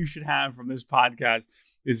takeaway you should have from this podcast,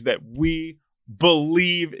 is that we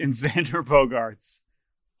believe in Xander Bogaerts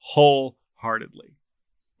wholeheartedly.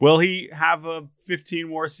 Will he have a 15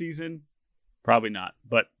 more season? Probably not.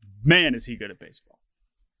 But man, is he good at baseball.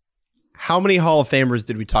 How many Hall of Famers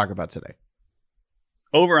did we talk about today?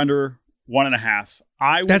 Over under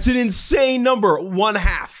 1.5. That's an insane number.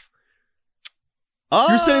 1.5.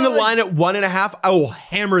 You're setting the line at 1.5. I will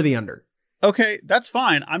hammer the under. Okay, that's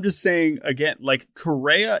fine. I'm just saying, again, like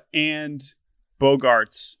Correa and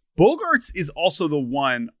Bogarts. Bogarts is also the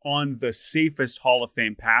one on the safest Hall of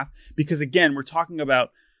Fame path because, again, we're talking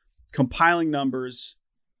about compiling numbers.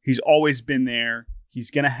 He's always been there. He's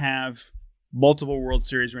going to have multiple World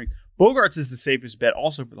Series rings. Bogarts is the safest bet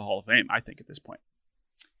also for the Hall of Fame, I think, at this point.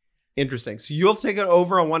 Interesting. So you'll take it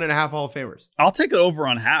over on 1.5 Hall of Famers? I'll take it over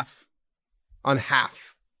on half. On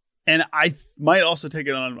half. And I might also take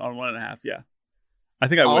it on 1.5. Yeah. I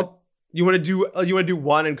think I would. You want to do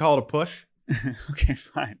one and call it a push? Okay,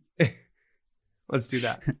 fine. Let's do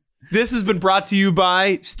that. This has been brought to you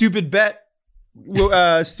by Stupid Betting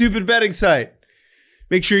Site.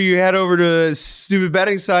 Make sure you head over to the Stupid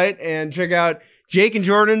Betting Site and check out Jake and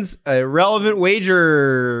Jordan's Irrelevant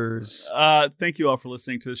Wagers. Thank you all for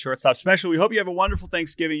listening to the Shortstop Special. We hope you have a wonderful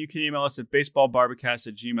Thanksgiving. You can email us at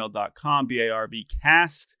baseballbarbacast@gmail.com,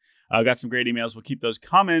 BARBcast. Got some great emails. We'll keep those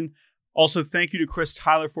coming. Also, thank you to Chris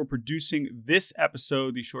Tyler for producing this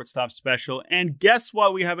episode, the Shortstop Special. And guess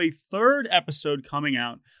what? We have a third episode coming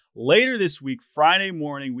out later this week. Friday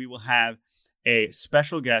morning, we will have a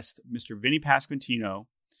special guest, Mr. Vinny Pasquantino,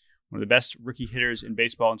 one of the best rookie hitters in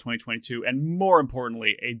baseball in 2022, and more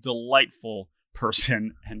importantly, a delightful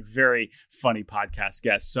person and very funny podcast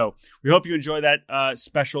guest. So we hope you enjoy that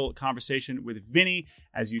special conversation with Vinny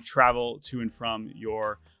as you travel to and from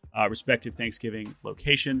your respective Thanksgiving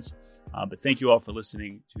locations. But thank you all for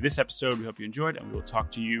listening to this episode. We hope you enjoyed, and we will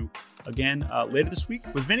talk to you again later this week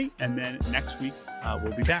with Vinny. And then next week,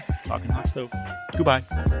 we'll be back talking hot stove. Goodbye.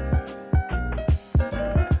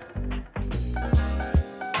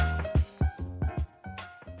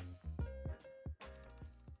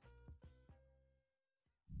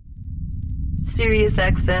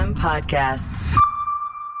 SiriusXM podcasts.